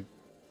animation.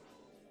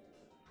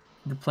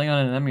 You're playing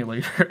on an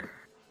emulator.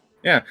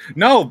 Yeah.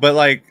 No, but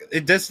like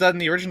it does that in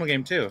the original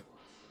game too.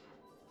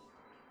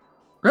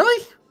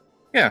 Really?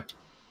 Yeah.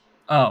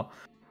 Oh,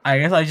 I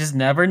guess I just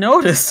never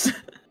noticed.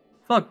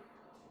 Fuck.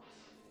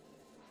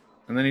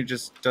 And then he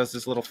just does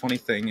this little funny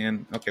thing,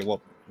 and okay,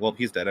 well,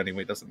 he's dead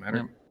anyway. Doesn't matter.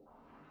 Yeah.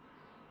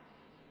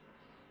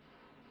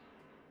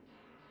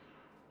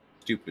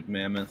 Stupid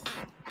mammoth.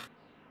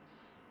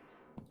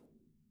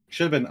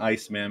 Should have been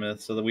Ice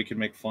Mammoth so that we could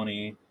make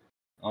funny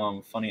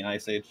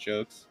Ice Age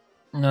jokes.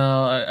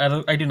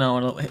 No, I do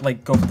not want to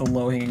like go for the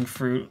low hanging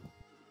fruit.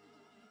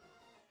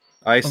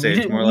 Ice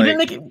Age, more we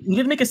like we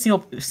didn't make a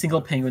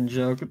single penguin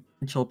joke.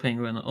 Chill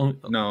penguin.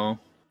 No,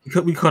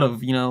 we could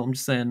have. You know, I'm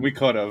just saying. We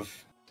could have,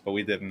 but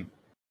we didn't.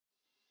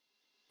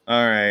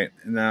 All right,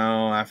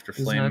 now after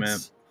Flame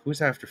Mammoth.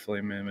 Who's after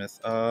Flame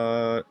Mammoth?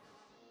 I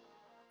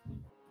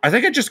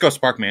think I'd just go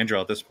Spark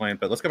Mandrill at this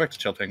point, but let's go back to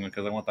Chill Penguin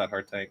because I want that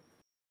hard tank.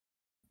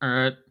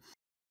 Alright.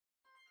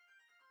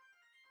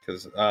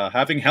 Because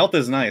having health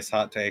is nice,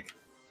 hot take.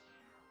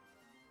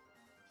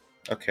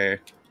 Okay.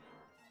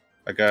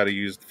 I gotta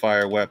use the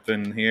fire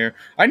weapon here.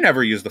 I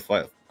never use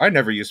Fire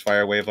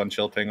Wave on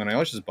Chill Penguin. I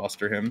always just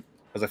Buster him.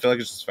 Because I feel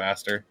like it's just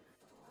faster.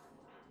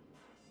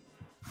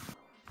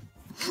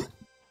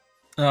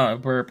 Oh,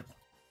 burp.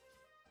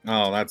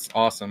 Oh, that's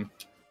awesome.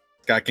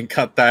 Guy can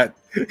cut that.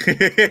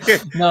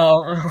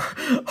 No,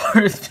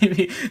 or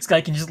maybe this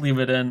guy can just leave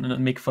it in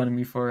and make fun of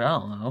me for it. I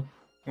don't know.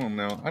 Oh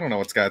no, I don't know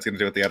what Scott's gonna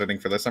do with the editing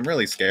for this. I'm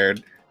really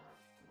scared.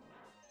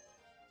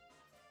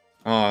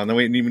 Oh, and then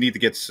we need to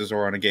get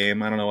Scizor on a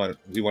game. I don't know what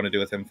we want to do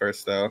with him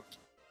first, though.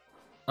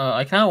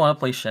 I kind of want to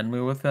play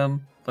Shenmue with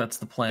him. That's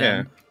the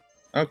plan.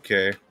 Yeah.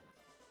 Okay.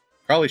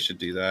 Probably should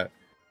do that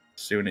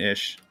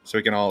soon-ish, so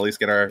we can all at least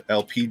get our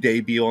LP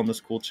debut on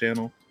this cool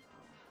channel.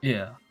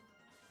 Yeah.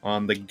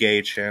 On the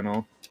gay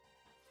channel.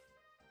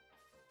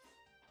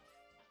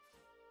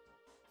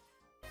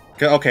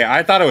 Okay,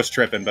 I thought I was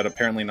tripping, but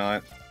apparently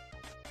not.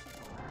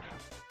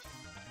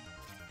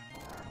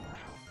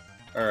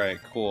 Alright,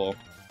 cool.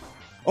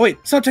 Oh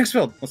wait, subtext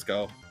filled! Let's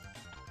go.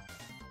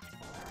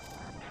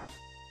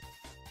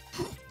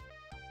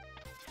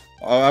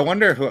 I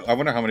wonder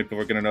how many people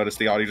are gonna notice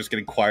the audio just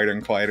getting quieter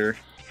and quieter.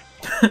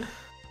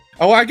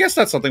 Oh, I guess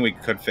that's something we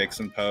could fix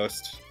in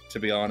post, to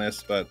be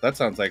honest, but that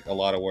sounds like a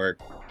lot of work.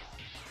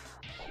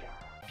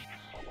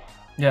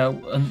 Yeah,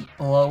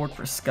 a lot of work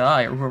for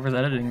Sky or whoever's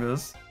editing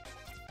this.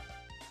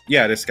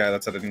 Yeah, this guy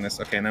that's editing this.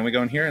 Okay, and then we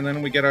go in here, and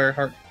then we get our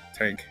heart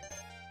tank.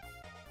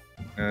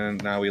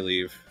 And now we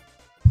leave.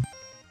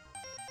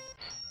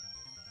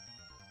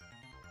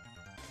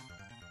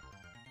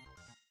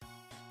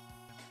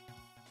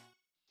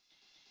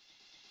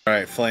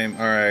 Alright, Flame.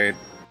 Alright.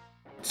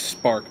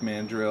 Spark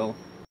Mandrill.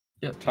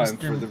 Yep, Time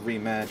for the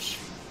rematch.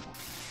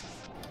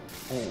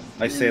 Oh,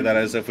 I say that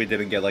as if we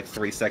didn't get like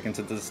 3 seconds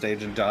into the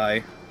stage and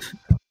die.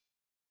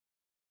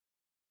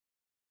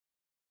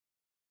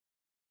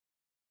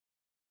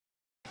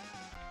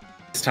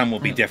 This time will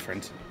be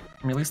different.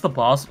 I mean, at least the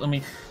boss. I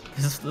mean,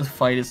 this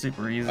fight is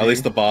super easy. At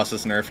least the boss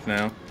is nerfed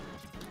now.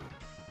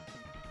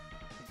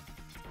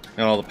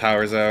 And all the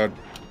power's out,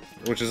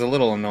 which is a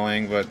little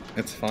annoying, but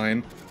it's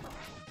fine.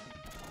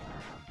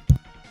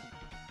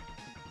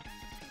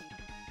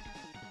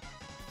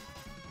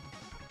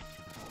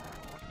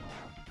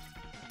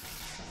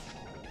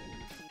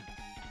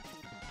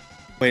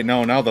 Wait,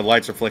 no, now the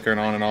lights are flickering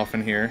on and off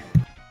in here.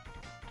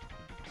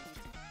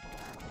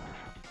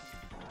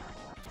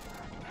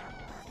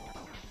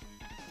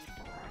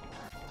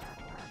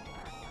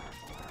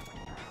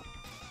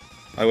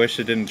 I wish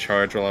it didn't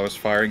charge while I was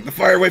firing the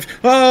fire wave.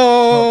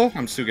 Oh!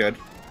 I'm so good.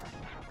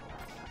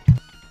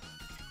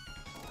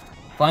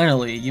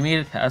 Finally, you made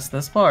it past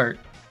this part.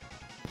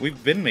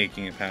 We've been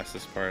making it past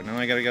this part. Now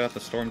I gotta get out the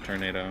storm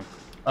tornado.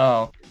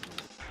 Oh.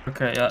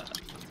 Okay, yeah.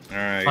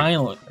 Alright.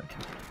 Finally.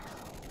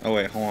 Oh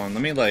wait, hold on.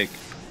 Let me like...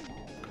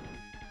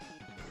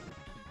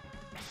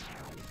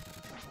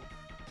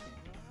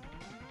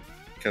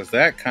 Because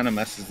that kind of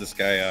messes this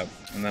guy up.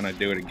 And then I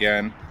do it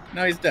again.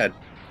 Now he's dead.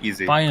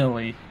 Easy.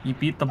 Finally, you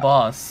beat the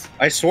boss.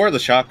 I swore the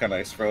shotgun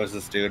ice froze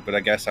this dude, but I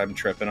guess I'm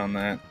tripping on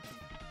that.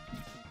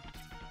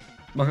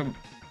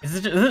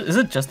 Is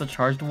it just the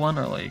charged one,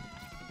 or like?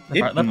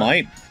 It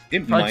might be.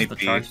 The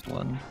charged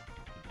one.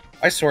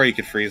 I swore you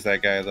could freeze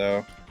that guy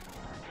though.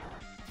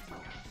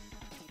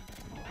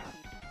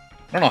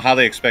 I don't know how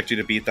they expect you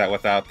to beat that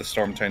without the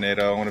storm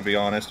tornado. I want to be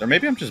honest, or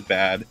maybe I'm just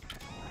bad.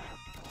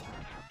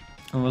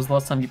 When was the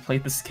last time you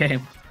played this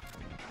game?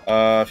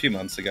 A few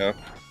months ago.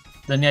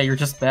 Then yeah, you're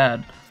just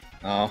bad.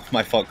 Oh,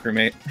 my fault,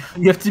 crewmate.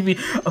 You have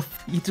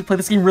to play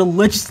this game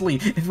religiously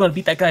if you want to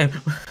beat that guy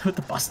with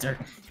the Buster.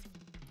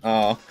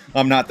 Oh,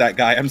 I'm not that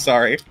guy. I'm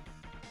sorry.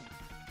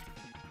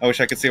 I wish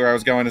I could see where I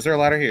was going. Is there a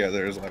ladder here?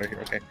 There is a ladder here.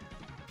 Okay.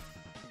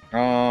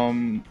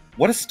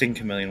 What is Sting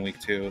Chameleon weak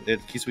to?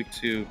 He's weak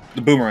to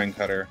the Boomerang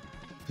Cutter.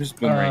 Who's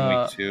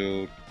Boomerang weak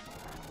to?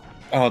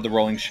 Oh, the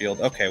Rolling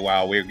Shield. Okay,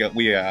 wow.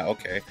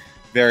 Okay.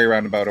 Very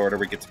roundabout order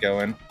we get to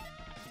go in.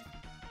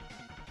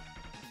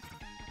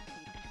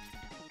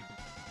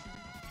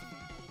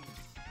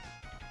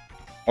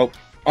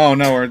 Oh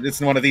no,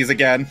 it's one of these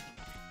again.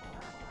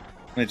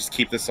 Let me just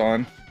keep this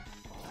on.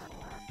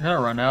 You're gonna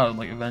run out,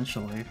 like,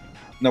 eventually.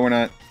 No, we're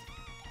not.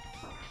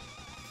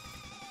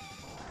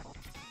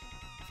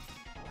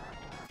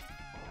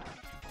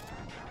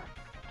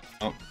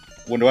 Oh,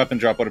 window weapon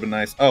drop would have been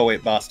nice. Oh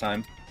wait, boss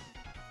time.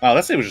 Wow,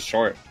 that save was just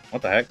short.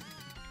 What the heck?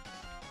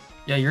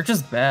 Yeah, you're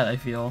just bad, I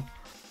feel.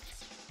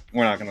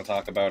 We're not gonna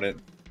talk about it.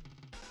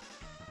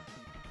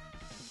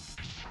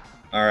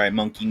 Alright,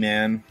 Monkey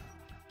Man.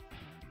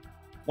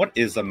 What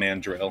is a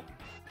mandrill?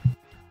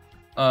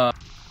 That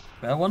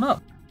one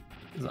up.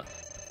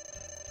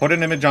 Put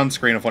an image on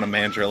screen of what a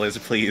mandrill is,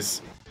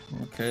 please.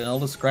 Okay, I'll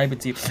describe it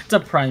to you. It's a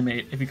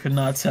primate, if you could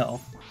not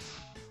tell.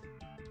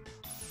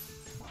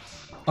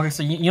 Okay,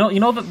 so you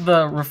know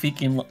the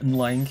Rafiki in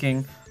Lion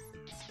King?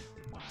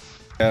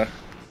 Yeah.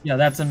 Yeah,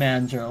 that's a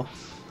mandrill.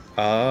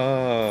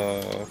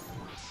 Oh.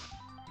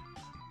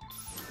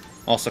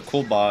 Also,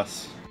 cool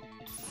boss.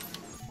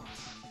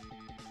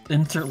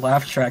 Insert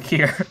laugh track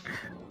here.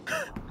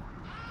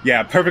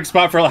 Yeah, perfect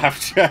spot for laugh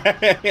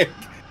track. And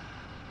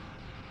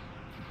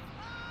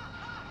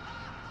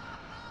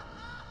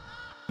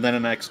then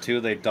in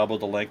X2, they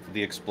doubled the length of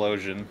the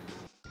explosion.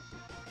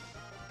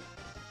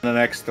 In the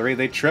X3,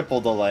 they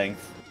tripled the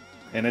length.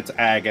 And it's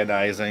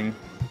agonizing.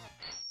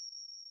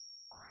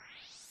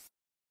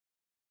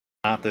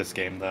 Not this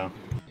game, though.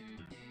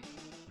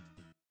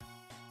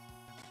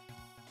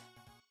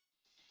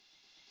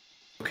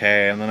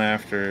 Okay, and then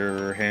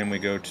after him, we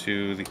go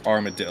to the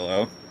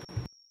armadillo.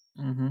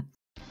 Mm-hmm.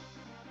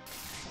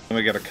 Then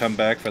we gotta come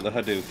back for the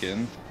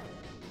Hadouken.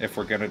 If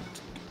we're gonna...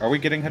 Are we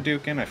getting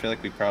Hadouken? I feel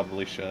like we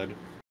probably should.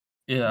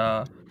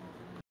 Yeah.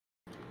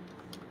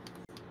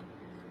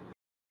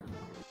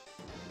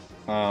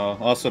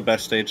 Also,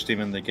 best stage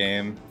team in the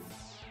game,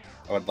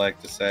 I would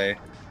like to say.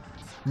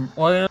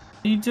 What are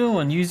you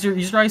doing? Use your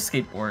ice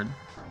skateboard.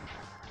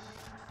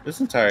 This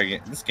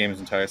game's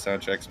entire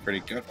soundtrack's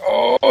pretty good.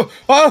 Oh!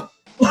 Oh!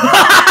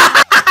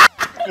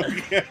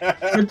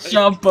 Good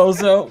job,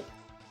 Bozo.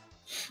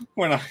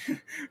 We're not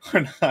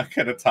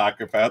gonna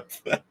talk about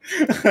that.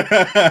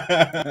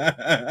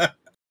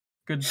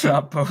 Good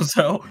job,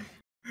 Bozo.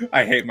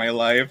 I hate my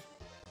life.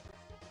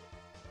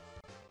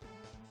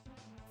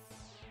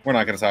 We're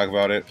not gonna talk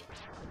about it.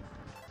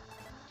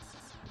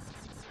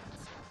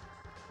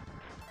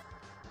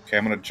 Okay,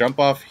 I'm gonna jump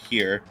off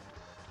here.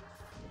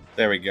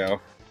 There we go.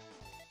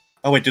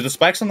 Oh wait, do the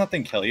spikes on that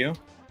thing kill you?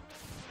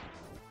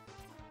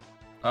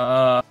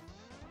 I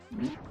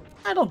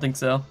don't think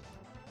so.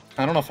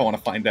 I don't know if I want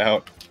to find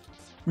out.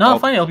 No,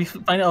 fine. It'll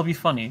be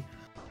funny.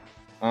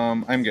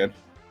 I'm good.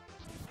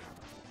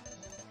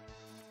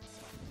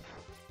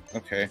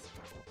 Okay.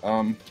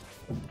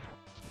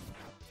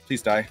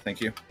 Please die. Thank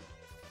you.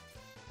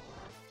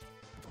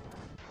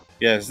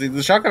 Yeah,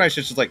 the shotgun ice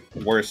is just like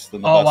worse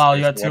than the Oh wow, Buster.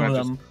 you got two of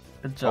them.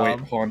 Good job. Oh wait,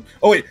 hold on.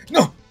 Oh wait,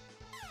 no.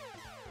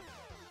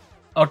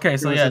 Okay,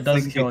 so yeah, it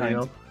does kill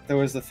you. There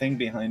was the thing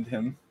behind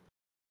him.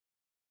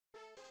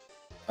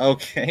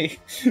 Okay,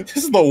 this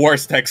is the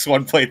worst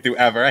X1 playthrough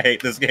ever. I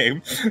hate this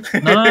game.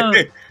 No.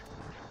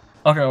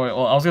 Okay, wait.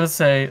 Well, I was gonna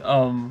say,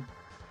 Oh.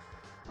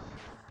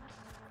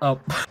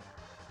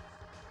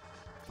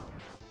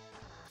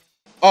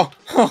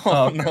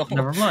 Oh no!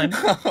 Never mind.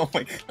 Oh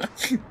my god,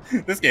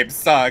 this game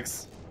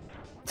sucks.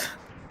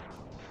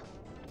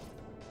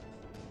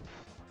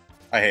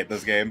 I hate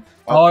this game.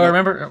 Oh, I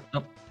remember.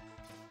 Oh.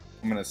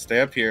 I'm gonna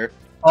stay up here.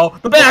 Oh,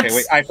 the bats! Okay,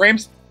 wait,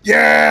 iframes?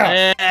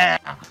 Yeah!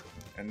 Yeah!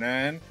 And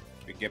then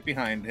we get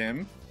behind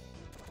him.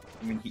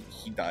 I mean,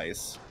 he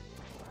dies.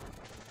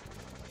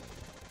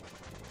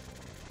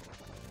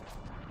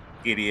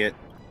 Idiot.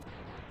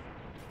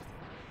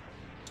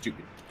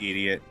 Stupid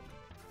idiot.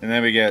 And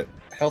then we get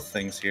health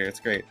things here.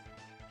 It's great.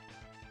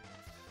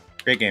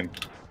 Great game.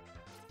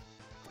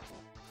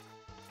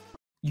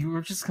 You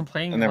were just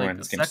complaining Never like mind,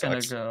 a this game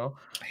second sucks. ago.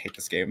 I hate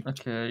this game.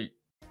 Okay.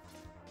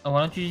 Oh,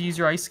 why don't you use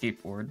your ice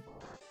skateboard?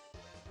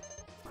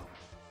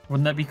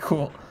 Wouldn't that be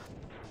cool?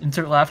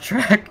 Insert laugh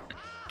track.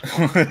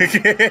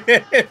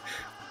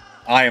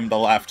 I am the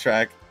laugh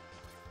track.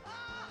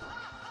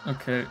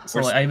 Okay, so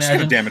We're like, I just gonna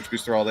imagine damage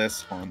booster all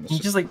this. Hold on, you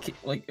just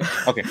like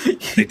okay,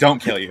 they don't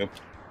kill you.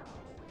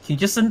 He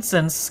just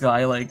sends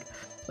Sky like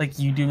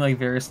you doing like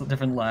various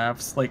different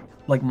laughs, like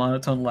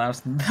monotone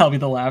laughs, and that'll be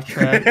the laugh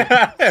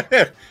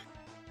track.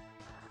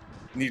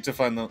 Need to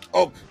find the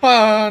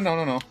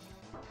no.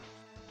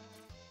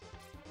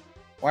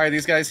 Why are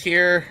these guys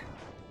here?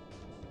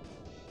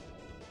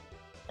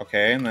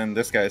 Okay, and then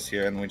this guy's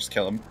here, and we just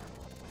kill him.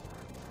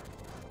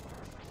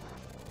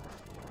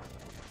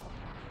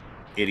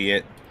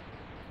 Idiot.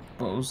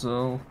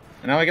 Bozo.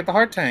 And now I get the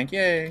heart tank,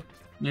 yay!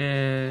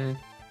 Yay.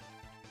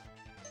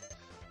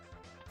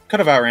 Could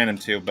have outran him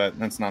too, but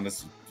that's not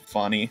as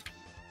funny.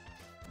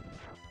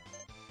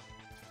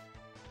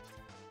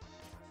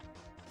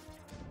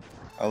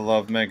 I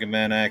love Mega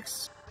Man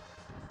X.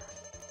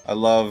 I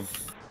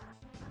love...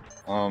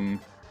 I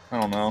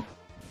don't know.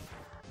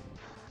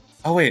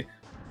 Oh, wait.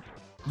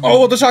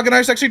 Oh, the shotgun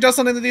ice actually does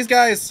something to these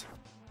guys!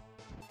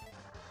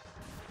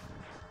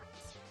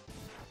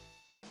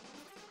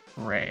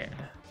 Red.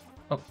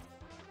 Oh.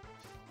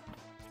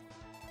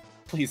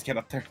 Please get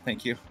up there,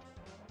 thank you.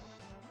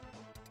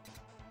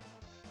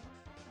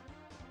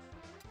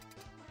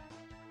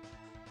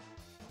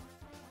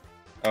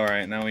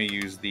 Alright, now we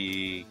use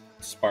the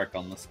spark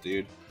on this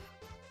dude.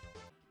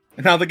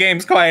 And now the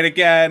game's quiet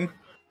again!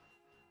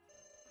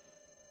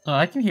 Oh,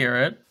 I can hear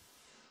it.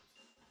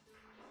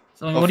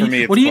 So, Oh, what do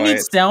you need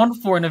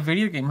sound for in a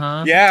video game,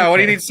 huh? Yeah, what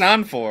do you need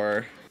sound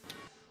for?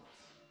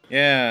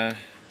 Yeah.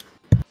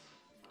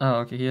 Oh,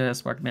 okay, he has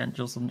Spark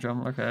Mandrill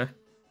syndrome, okay.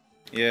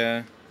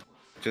 Yeah,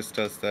 just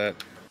does that.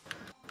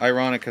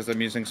 Ironic, because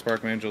I'm using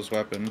Spark Mandrill's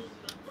weapon.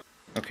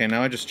 Okay,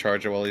 now I just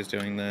charge it while he's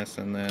doing this,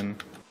 and then...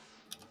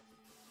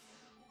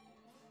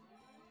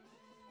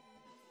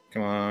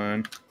 Come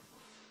on.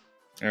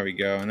 There we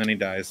go, and then he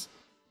dies.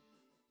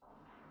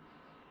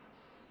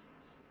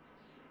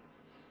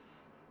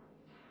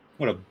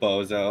 What a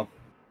bozo.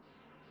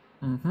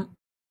 Mm-hmm.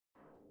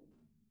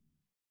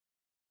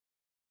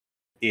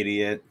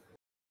 Idiot.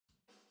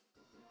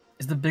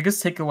 Is the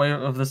biggest takeaway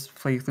of this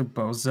playthrough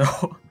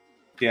Bozo?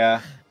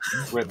 Yeah,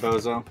 Red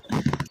Bozo.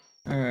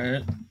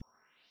 Alright.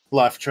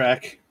 Laugh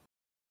track.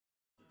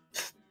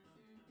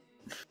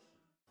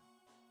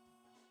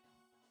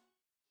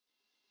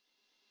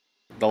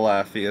 The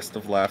laughiest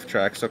of laugh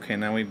tracks. Okay,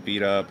 now we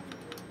beat up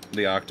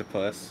the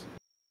octopus.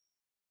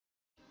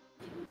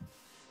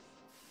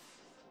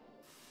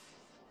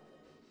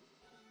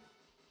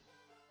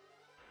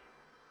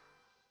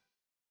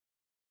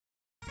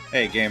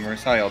 Hey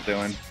gamers, how y'all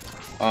doing?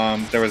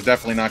 There was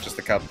definitely not just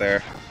a cut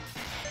there.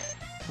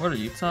 What are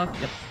you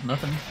talking? Yep,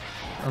 nothing.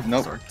 Of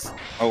Nope. sorts.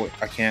 Oh,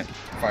 I can't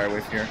fire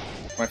wave here.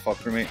 My fault,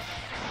 crewmate.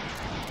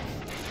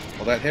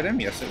 Will that hit him?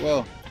 Yes, it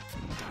will.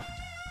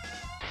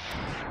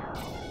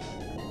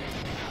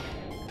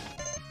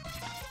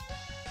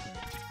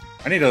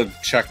 I need to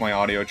check my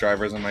audio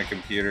drivers on my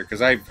computer,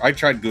 because I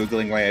tried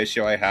Googling my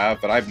issue I have,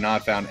 but I've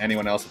not found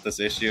anyone else with this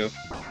issue.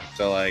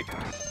 So, like...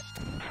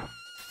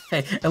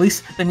 Hey, at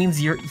least that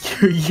means you're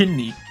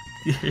unique.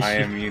 I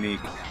am unique.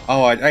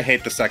 Oh, I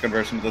hate the second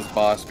version of this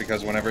boss,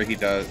 because whenever he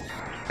does...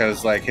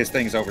 Because, like, his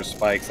thing's over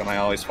spikes, and I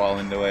always fall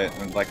into it,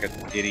 and like an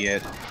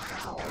idiot.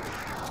 I'm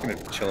just gonna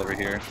chill over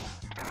here.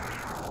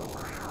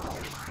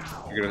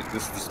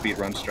 This is the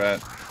speedrun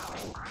strat.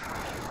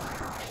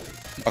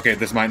 Okay,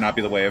 this might not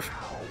be the wave.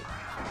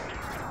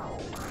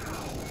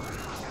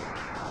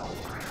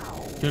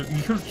 You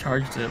could have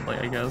charged it, like,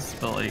 I guess,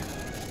 but, like,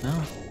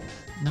 no.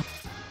 No.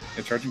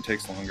 Yeah, charging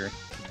takes longer.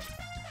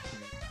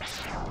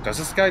 Does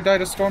this guy die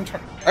to storm?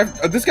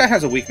 This guy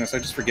has a weakness, I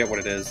just forget what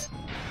it is.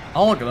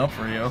 I'll look it up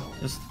for you.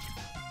 Just...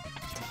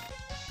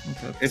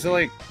 Okay. Is it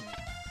like...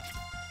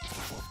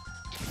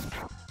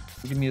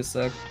 Give me a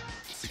sec.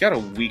 He's got a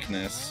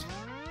weakness.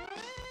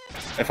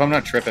 If I'm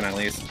not tripping, at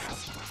least.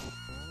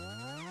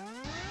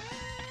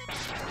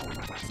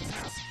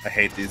 I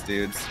hate these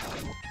dudes.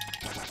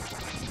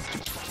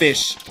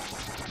 Fish.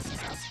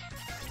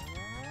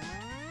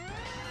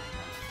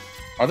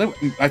 Are they?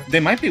 They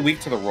might be weak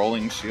to the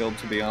rolling shield,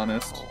 to be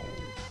honest.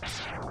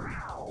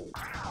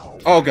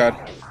 Oh god.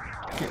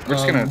 We're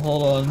just gonna...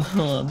 Hold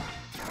on.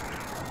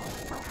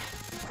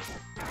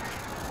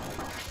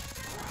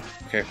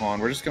 Okay, hold on.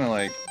 We're just gonna,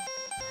 like...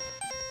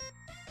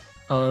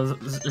 Oh,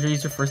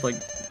 he's your first, like,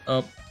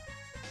 up.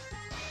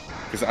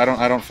 Because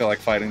I don't feel like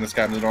fighting this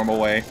guy in the normal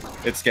way.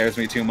 It scares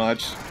me too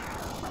much.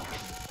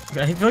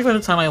 Okay, I feel like by the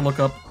time I look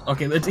up...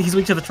 Okay, he's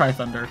weak to the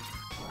Tri-Thunder.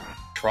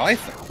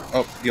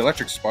 Oh, the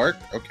electric spark?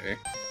 Okay.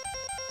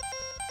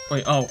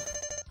 Wait, oh.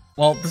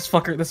 Well, this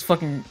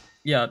fucking...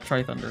 Yeah,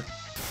 Tri-Thunder.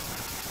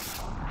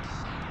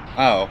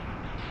 Oh.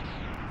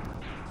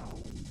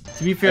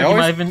 To be fair,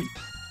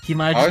 he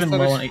might have just been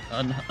low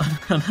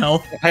on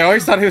health. I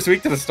always thought he was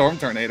weak to the storm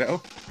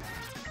tornado.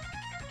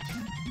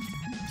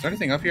 Is there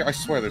anything up here? I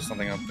swear there's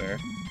something up there.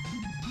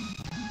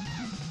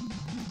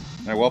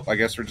 Alright, well, I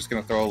guess we're just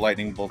gonna throw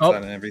lightning bolts at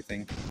it and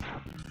everything.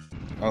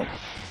 Oh.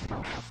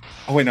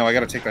 Oh wait, no, I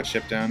gotta take that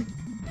ship down.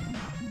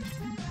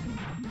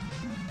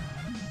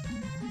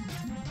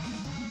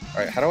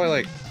 Alright, how do I,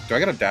 like... Do I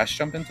gotta dash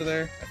jump into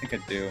there? I think I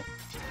do.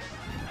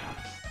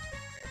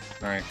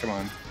 Alright, come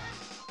on.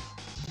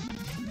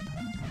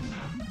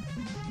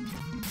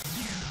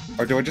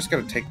 Or do I just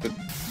gotta take the...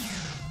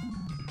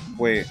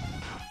 Wait.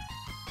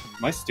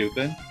 Am I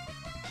stupid?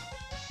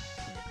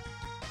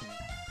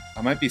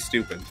 I might be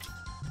stupid.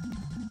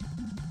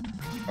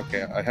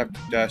 Okay, I have to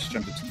dash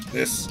jump into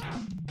this.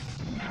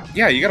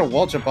 Yeah, you gotta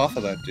wall jump off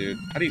of that, dude.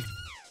 How do you...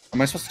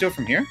 Am I supposed to do it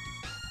from here?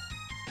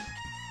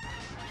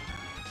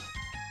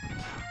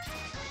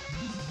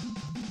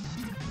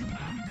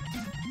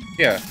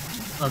 Yeah.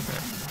 Okay.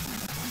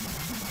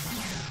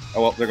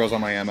 Oh well, there goes all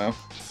my ammo.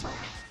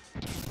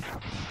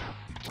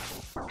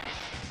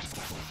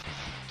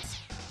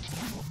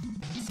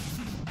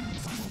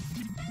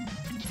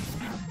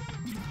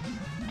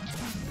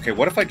 Okay,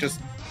 what if I just...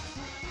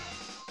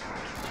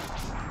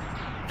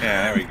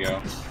 Yeah, there we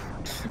go.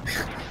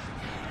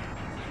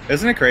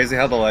 Isn't it crazy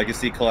how the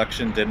Legacy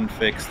Collection didn't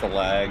fix the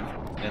lag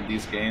in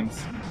these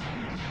games?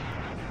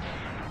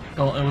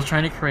 Well, it was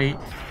trying to create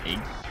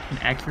an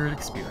accurate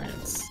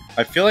experience.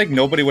 I feel like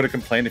nobody would have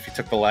complained if you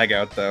took the lag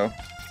out, though.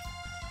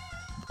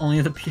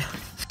 Only the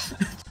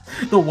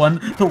the one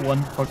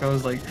fucker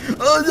was like,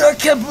 "Oh, I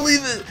can't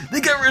believe it!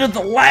 They got rid of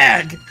the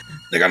lag!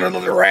 They got rid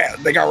of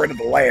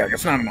the lag.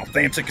 It's not an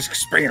authentic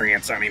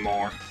experience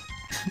anymore."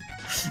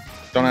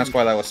 Don't ask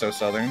why that was so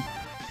southern.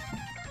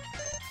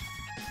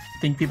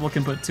 Think people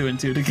can put 2 and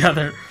 2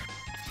 together.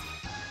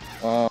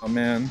 Oh,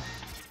 man.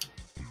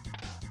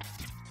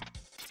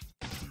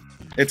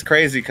 It's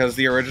crazy, because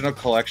the original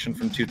collection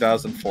from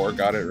 2004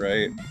 got it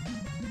right.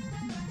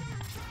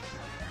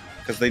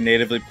 Because they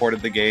natively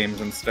ported the games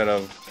instead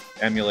of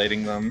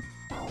emulating them.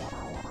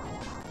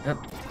 Yep.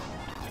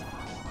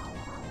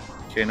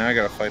 Okay, now I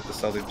gotta fight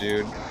this other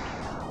dude.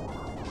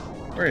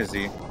 Where is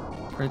he?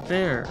 Right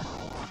there.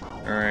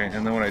 Alright,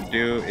 and then what I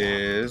do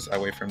is I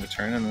wait for him to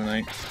turn, and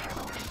then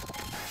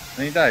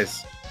he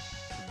dies.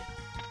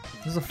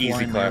 There's a fly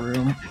Easy in clap. my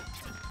room.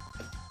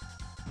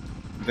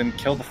 Then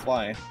kill the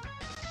fly.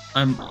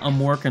 I'm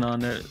working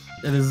on it.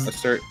 It is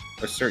Assert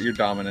your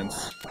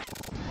dominance.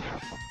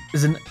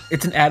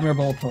 It's an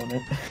admirable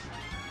opponent.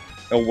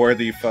 A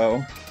worthy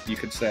foe, you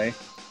could say.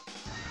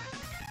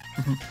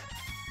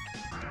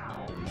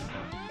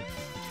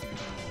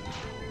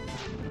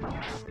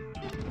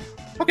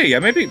 Okay, yeah,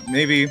 maybe,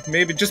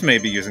 just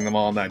maybe using them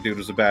all on that dude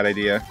was a bad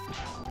idea.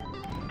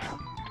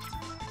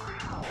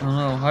 I don't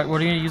know.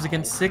 What are you gonna use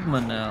against Sigma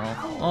now?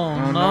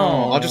 Oh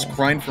no! I'll just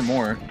grind for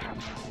more.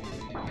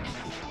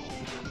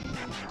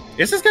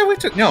 Is this guy weak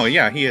to... No,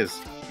 yeah, he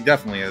is. He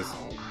definitely is.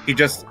 He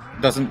just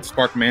doesn't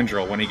spark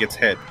Mandrill when he gets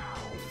hit.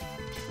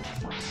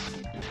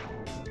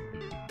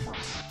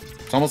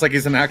 It's almost like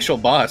he's an actual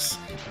boss.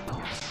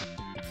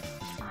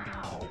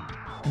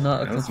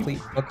 Not a complete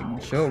fucking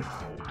joke.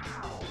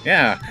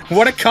 Yeah,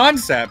 what a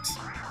concept!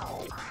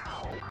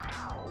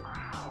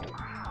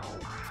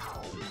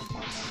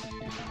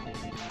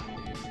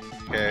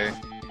 Okay.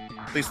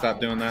 Please stop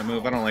doing that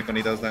move. I don't like when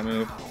he does that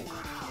move.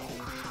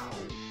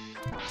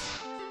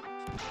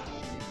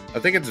 I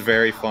think it's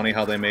very funny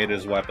how they made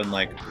his weapon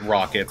like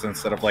rockets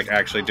instead of like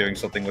actually doing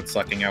something with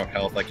sucking out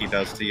health like he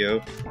does to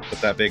you with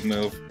that big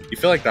move. You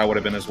feel like that would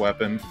have been his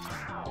weapon.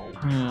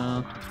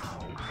 Yeah.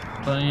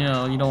 But you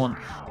know, you don't want...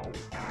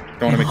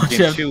 Don't want to make the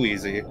game too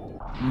easy.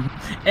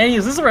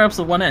 Anyways, this is where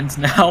episode 1 ends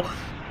now.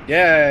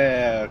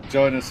 Yeah,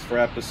 join us for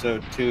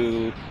episode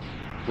 2,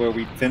 where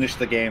we finish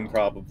the game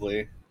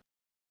probably.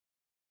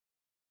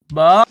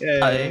 Bye.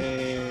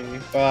 Yay.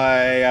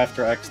 Bye.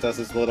 After X does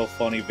his little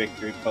funny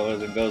victory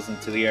pose and goes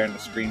into the air and the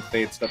screen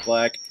fades to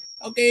black.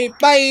 Okay,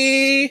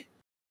 bye!